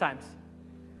about it sometimes.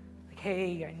 Like,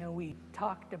 hey, I know we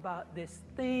talked about this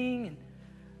thing and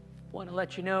want to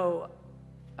let you know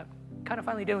I'm kind of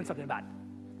finally doing something about it.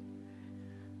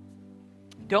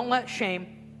 Don't let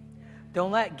shame,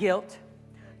 don't let guilt,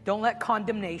 don't let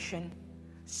condemnation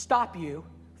stop you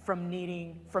from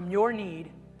your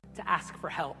need to ask for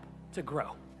help to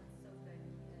grow.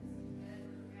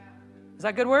 Is that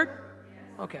a good word?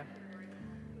 Okay.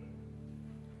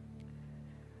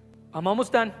 I'm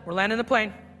almost done. We're landing the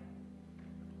plane.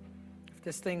 If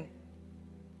this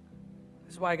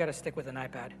is why I got to stick with an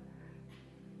iPad.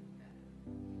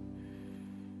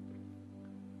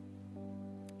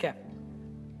 Okay.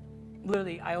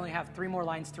 Literally, I only have 3 more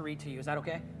lines to read to you. Is that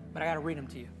okay? But I got to read them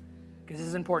to you because this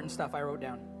is important stuff I wrote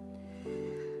down.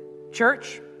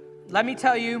 Church, let me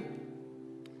tell you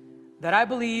that I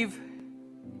believe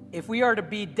if we are to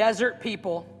be desert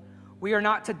people, we are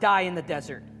not to die in the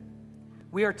desert.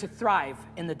 We are to thrive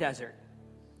in the desert.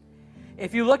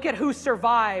 If you look at who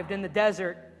survived in the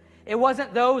desert, it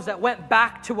wasn't those that went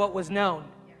back to what was known.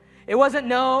 It wasn't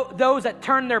those that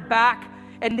turned their back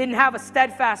and didn't have a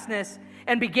steadfastness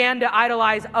and began to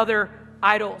idolize other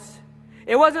idols.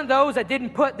 It wasn't those that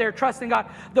didn't put their trust in God.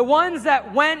 The ones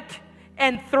that went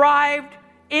and thrived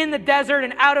in the desert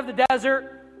and out of the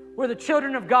desert were the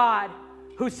children of God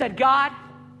who said, God,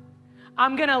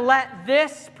 I'm going to let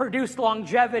this produce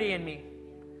longevity in me.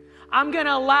 I'm going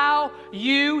to allow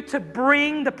you to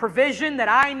bring the provision that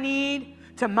I need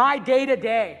to my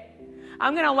day-to-day.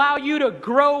 I'm going to allow you to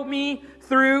grow me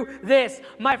through this.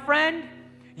 My friend,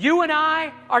 you and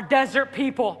I are desert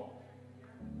people,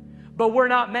 but we're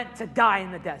not meant to die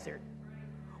in the desert.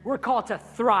 We're called to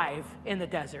thrive in the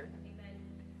desert.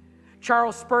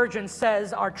 Charles Spurgeon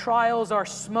says, our trials are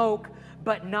smoke,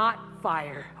 but not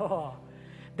fire. Oh,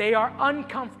 they are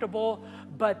uncomfortable,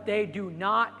 but they do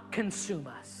not consume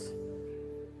us.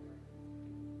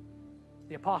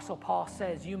 The Apostle Paul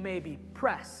says, you may be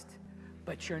pressed,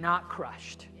 but you're not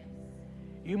crushed.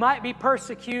 You might be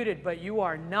persecuted, but you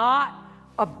are not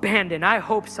abandoned. I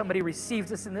hope somebody receives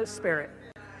this in this spirit.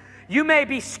 You may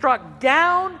be struck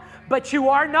down, but you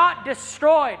are not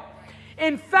destroyed.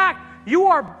 In fact, you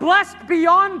are blessed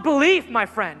beyond belief, my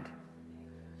friend.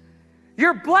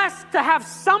 You're blessed to have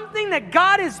something that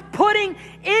God is putting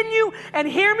in you. And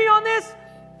hear me on this.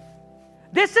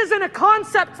 This isn't a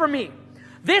concept for me.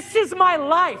 This is my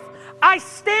life. I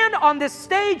stand on this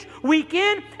stage week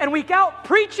in and week out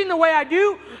preaching the way I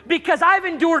do because I've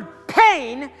endured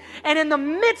pain. And in the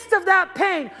midst of that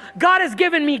pain, God has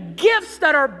given me gifts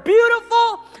that are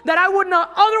beautiful that I would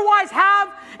not otherwise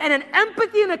have, and an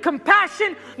empathy and a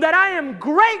compassion that I am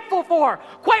grateful for.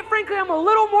 Quite frankly, I'm a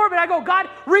little morbid. I go, God,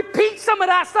 repeat some of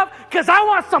that stuff because I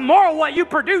want some more of what you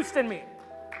produced in me.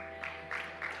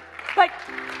 Like,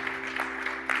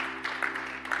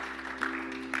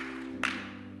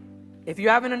 if you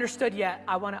haven't understood yet,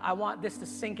 I want this to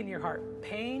sink in your heart.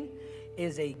 Pain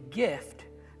is a gift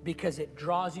because it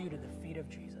draws you to the feet of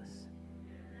Jesus.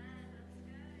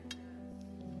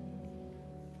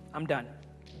 I'm done.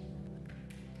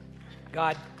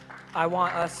 God, I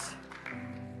want us,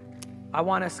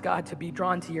 God, to be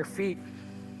drawn to your feet.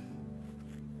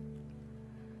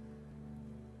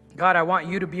 God, I want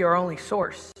you to be our only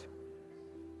source.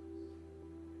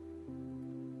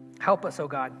 Help us, oh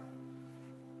God.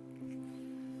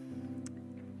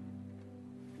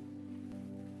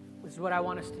 This is what I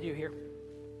want us to do here.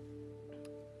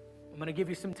 I'm going to give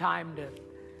you some time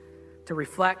to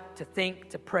reflect, to think,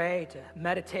 to pray, to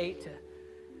meditate.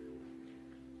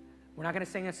 We're not going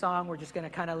to sing a song. We're just going to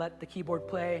kind of let the keyboard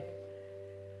play.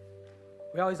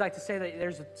 We always like to say that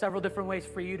there's several different ways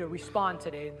for you to respond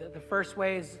today. The first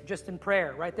way is just in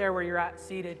prayer. Right there where you're at,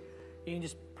 seated, you can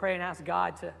just pray and ask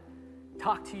God to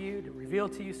talk to you, to reveal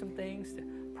to you some things,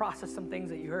 to process some things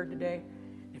that you heard today.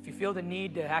 If you feel the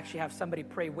need to actually have somebody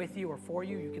pray with you or for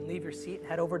you, you can leave your seat and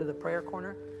head over to the prayer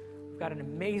corner. We've got an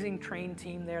amazing trained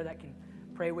team there that can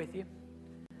pray with you.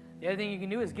 The other thing you can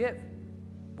do is give.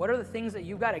 What are the things that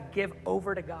you've got to give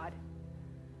over to God?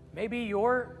 Maybe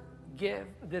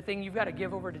the thing you've got to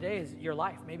give over today is your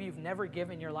life. Maybe you've never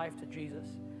given your life to Jesus.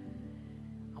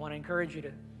 I want to encourage you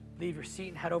to leave your seat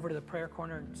and head over to the prayer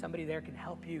corner, and somebody there can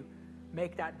help you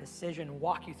make that decision,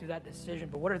 walk you through that decision.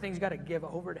 But what are the things you've got to give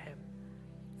over to Him?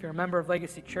 If you're a member of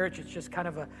Legacy Church, it's just kind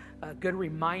of a good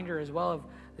reminder as well of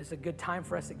this is a good time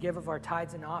for us to give of our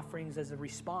tithes and offerings as a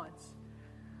response.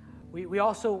 We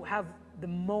also have the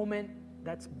moment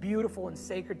that's beautiful and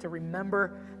sacred to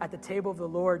remember at the table of the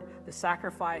Lord the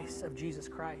sacrifice of Jesus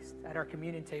Christ at our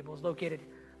communion table. Is located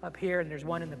up here, and there's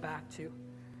one in the back too.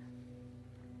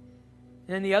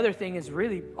 And then the other thing is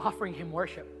really offering Him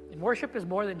worship. And worship is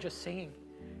more than just singing.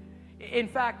 In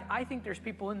fact, I think there's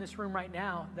people in this room right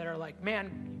now that are like,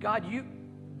 man, God,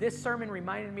 this sermon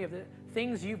reminded me of the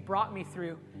things you've brought me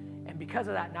through. And because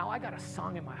of that, now I got a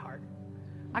song in my heart.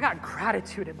 I got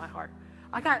gratitude in my heart.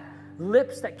 I got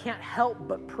lips that can't help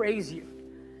but praise you.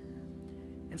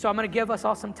 And so I'm going to give us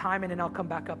all some time, and then I'll come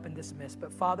back up and dismiss.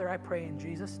 But Father, I pray in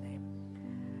Jesus' name,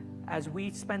 as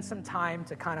we spend some time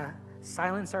to kind of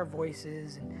silence our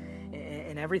voices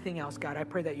and everything else, God, I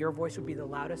pray that your voice would be the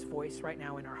loudest voice right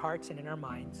now in our hearts and in our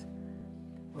minds.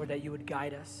 Lord, that you would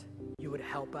guide us, you would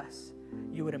help us,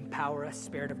 you would empower us,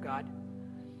 Spirit of God,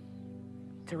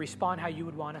 to respond how you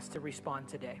would want us to respond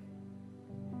today.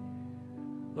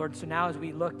 Lord, so now as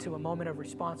we look to a moment of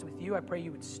response with you, I pray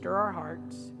you would stir our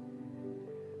hearts.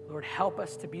 Lord, help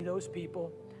us to be those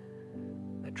people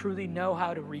that truly know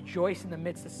how to rejoice in the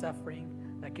midst of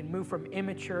suffering, that can move from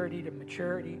immaturity to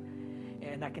maturity,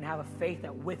 and that can have a faith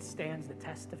that withstands the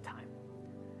test of time.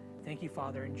 Thank you,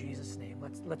 Father, in Jesus' name.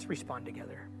 Let's respond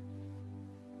together.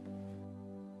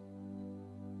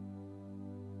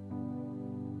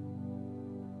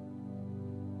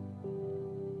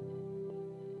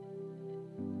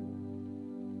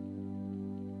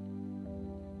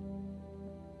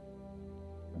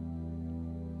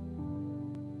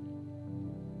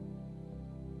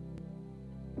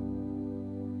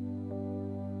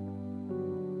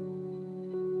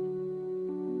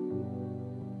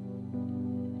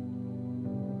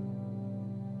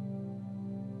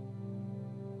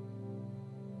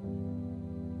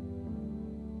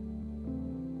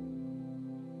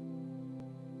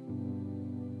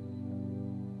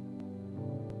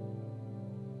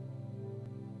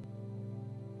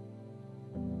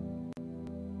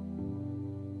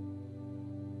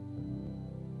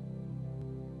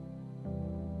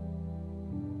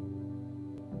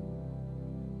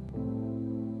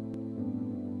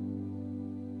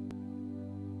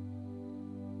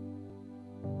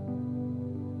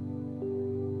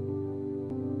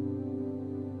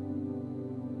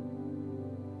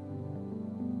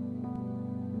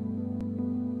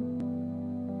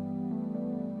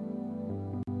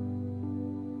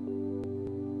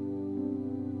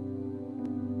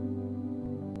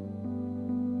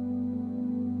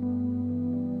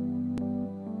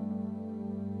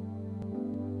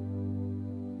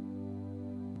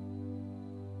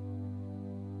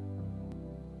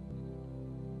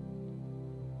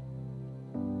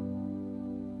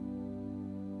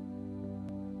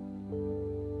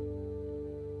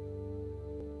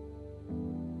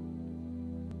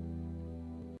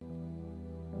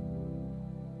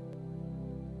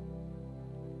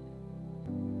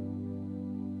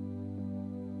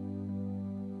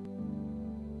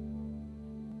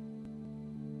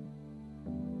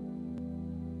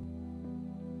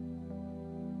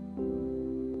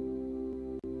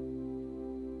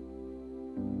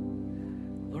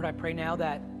 Lord, I pray now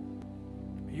that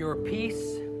your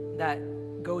peace that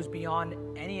goes beyond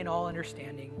any and all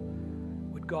understanding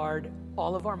would guard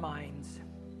all of our minds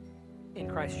in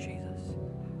Christ Jesus.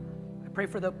 I pray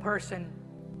for the person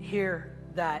here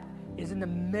that is in the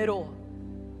middle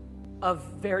of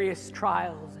various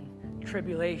trials and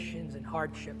tribulations and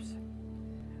hardships.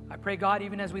 I pray, God,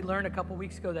 even as we learned a couple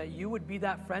weeks ago, that you would be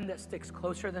that friend that sticks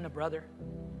closer than a brother.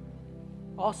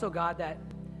 Also, God, that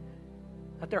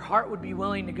their heart would be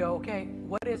willing to go, okay,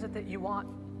 what is it that you want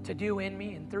to do in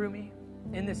me and through me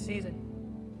in this season?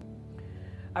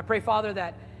 I pray, Father,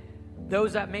 that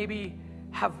those that maybe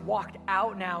have walked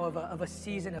out now of a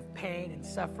season of pain and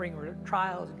suffering or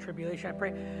trials and tribulation, I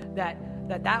pray that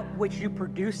which you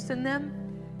produced in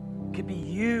them could be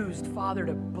used, Father,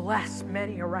 to bless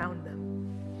many around them.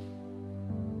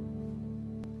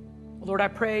 Lord, I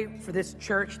pray for this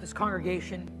church, this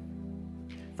congregation.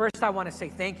 First, I want to say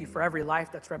thank you for every life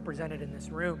that's represented in this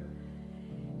room.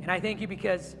 And I thank you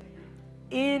because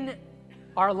in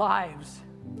our lives,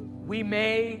 we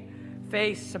may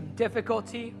face some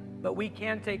difficulty, but we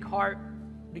can take heart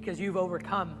because you've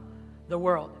overcome the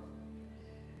world.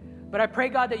 But I pray,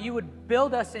 God, that you would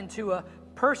build us into a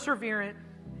perseverant,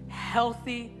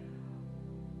 healthy,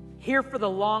 here for the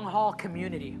long haul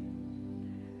community.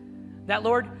 That,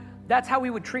 Lord, that's how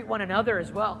we would treat one another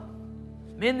as well.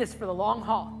 I'm in this for the long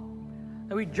haul.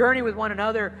 That we journey with one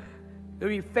another, that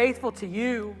we be faithful to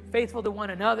you, faithful to one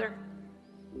another.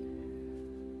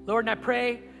 Lord, and I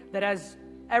pray that as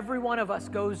every one of us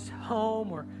goes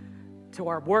home or to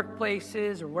our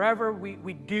workplaces or wherever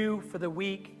we do for the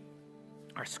week,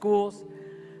 our schools,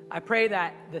 I pray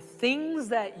that the things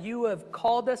that you have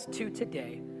called us to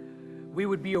today, we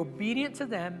would be obedient to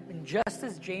them, and just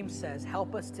as James says,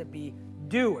 help us to be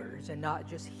doers and not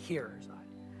just hearers, God.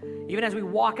 Even as we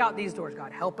walk out these doors,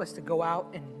 God, help us to go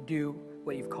out and do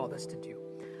what you've called us to do.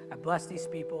 I bless these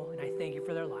people, and I thank you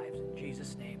for their lives. In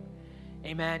Jesus' name,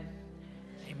 amen.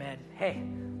 Amen. Hey,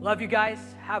 love you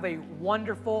guys. Have a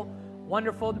wonderful,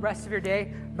 wonderful rest of your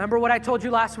day. Remember what I told you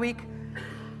last week?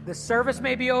 The service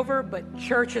may be over, but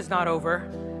church is not over.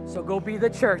 So go be the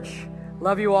church.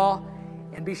 Love you all.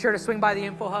 And be sure to swing by the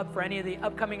Info Hub for any of the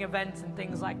upcoming events and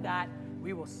things like that.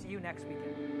 We will see you next weekend.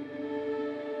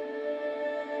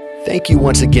 Thank you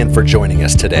once again for joining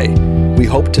us today. We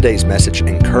hope today's message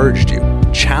encouraged you,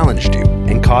 challenged you,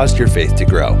 and caused your faith to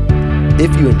grow.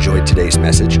 If you enjoyed today's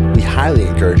message, we highly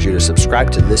encourage you to subscribe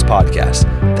to this podcast.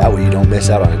 That way you don't miss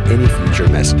out on any future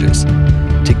messages.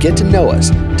 To get to know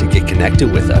us, to get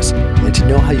connected with us, and to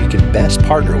know how you can best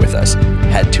partner with us,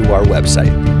 head to our website,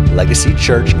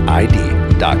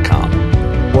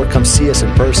 legacychurchid.com, or come see us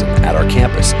in person at our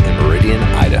campus in Meridian,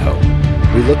 Idaho.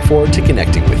 We look forward to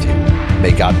connecting with you.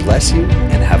 May God bless you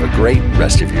and have a great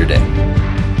rest of your day.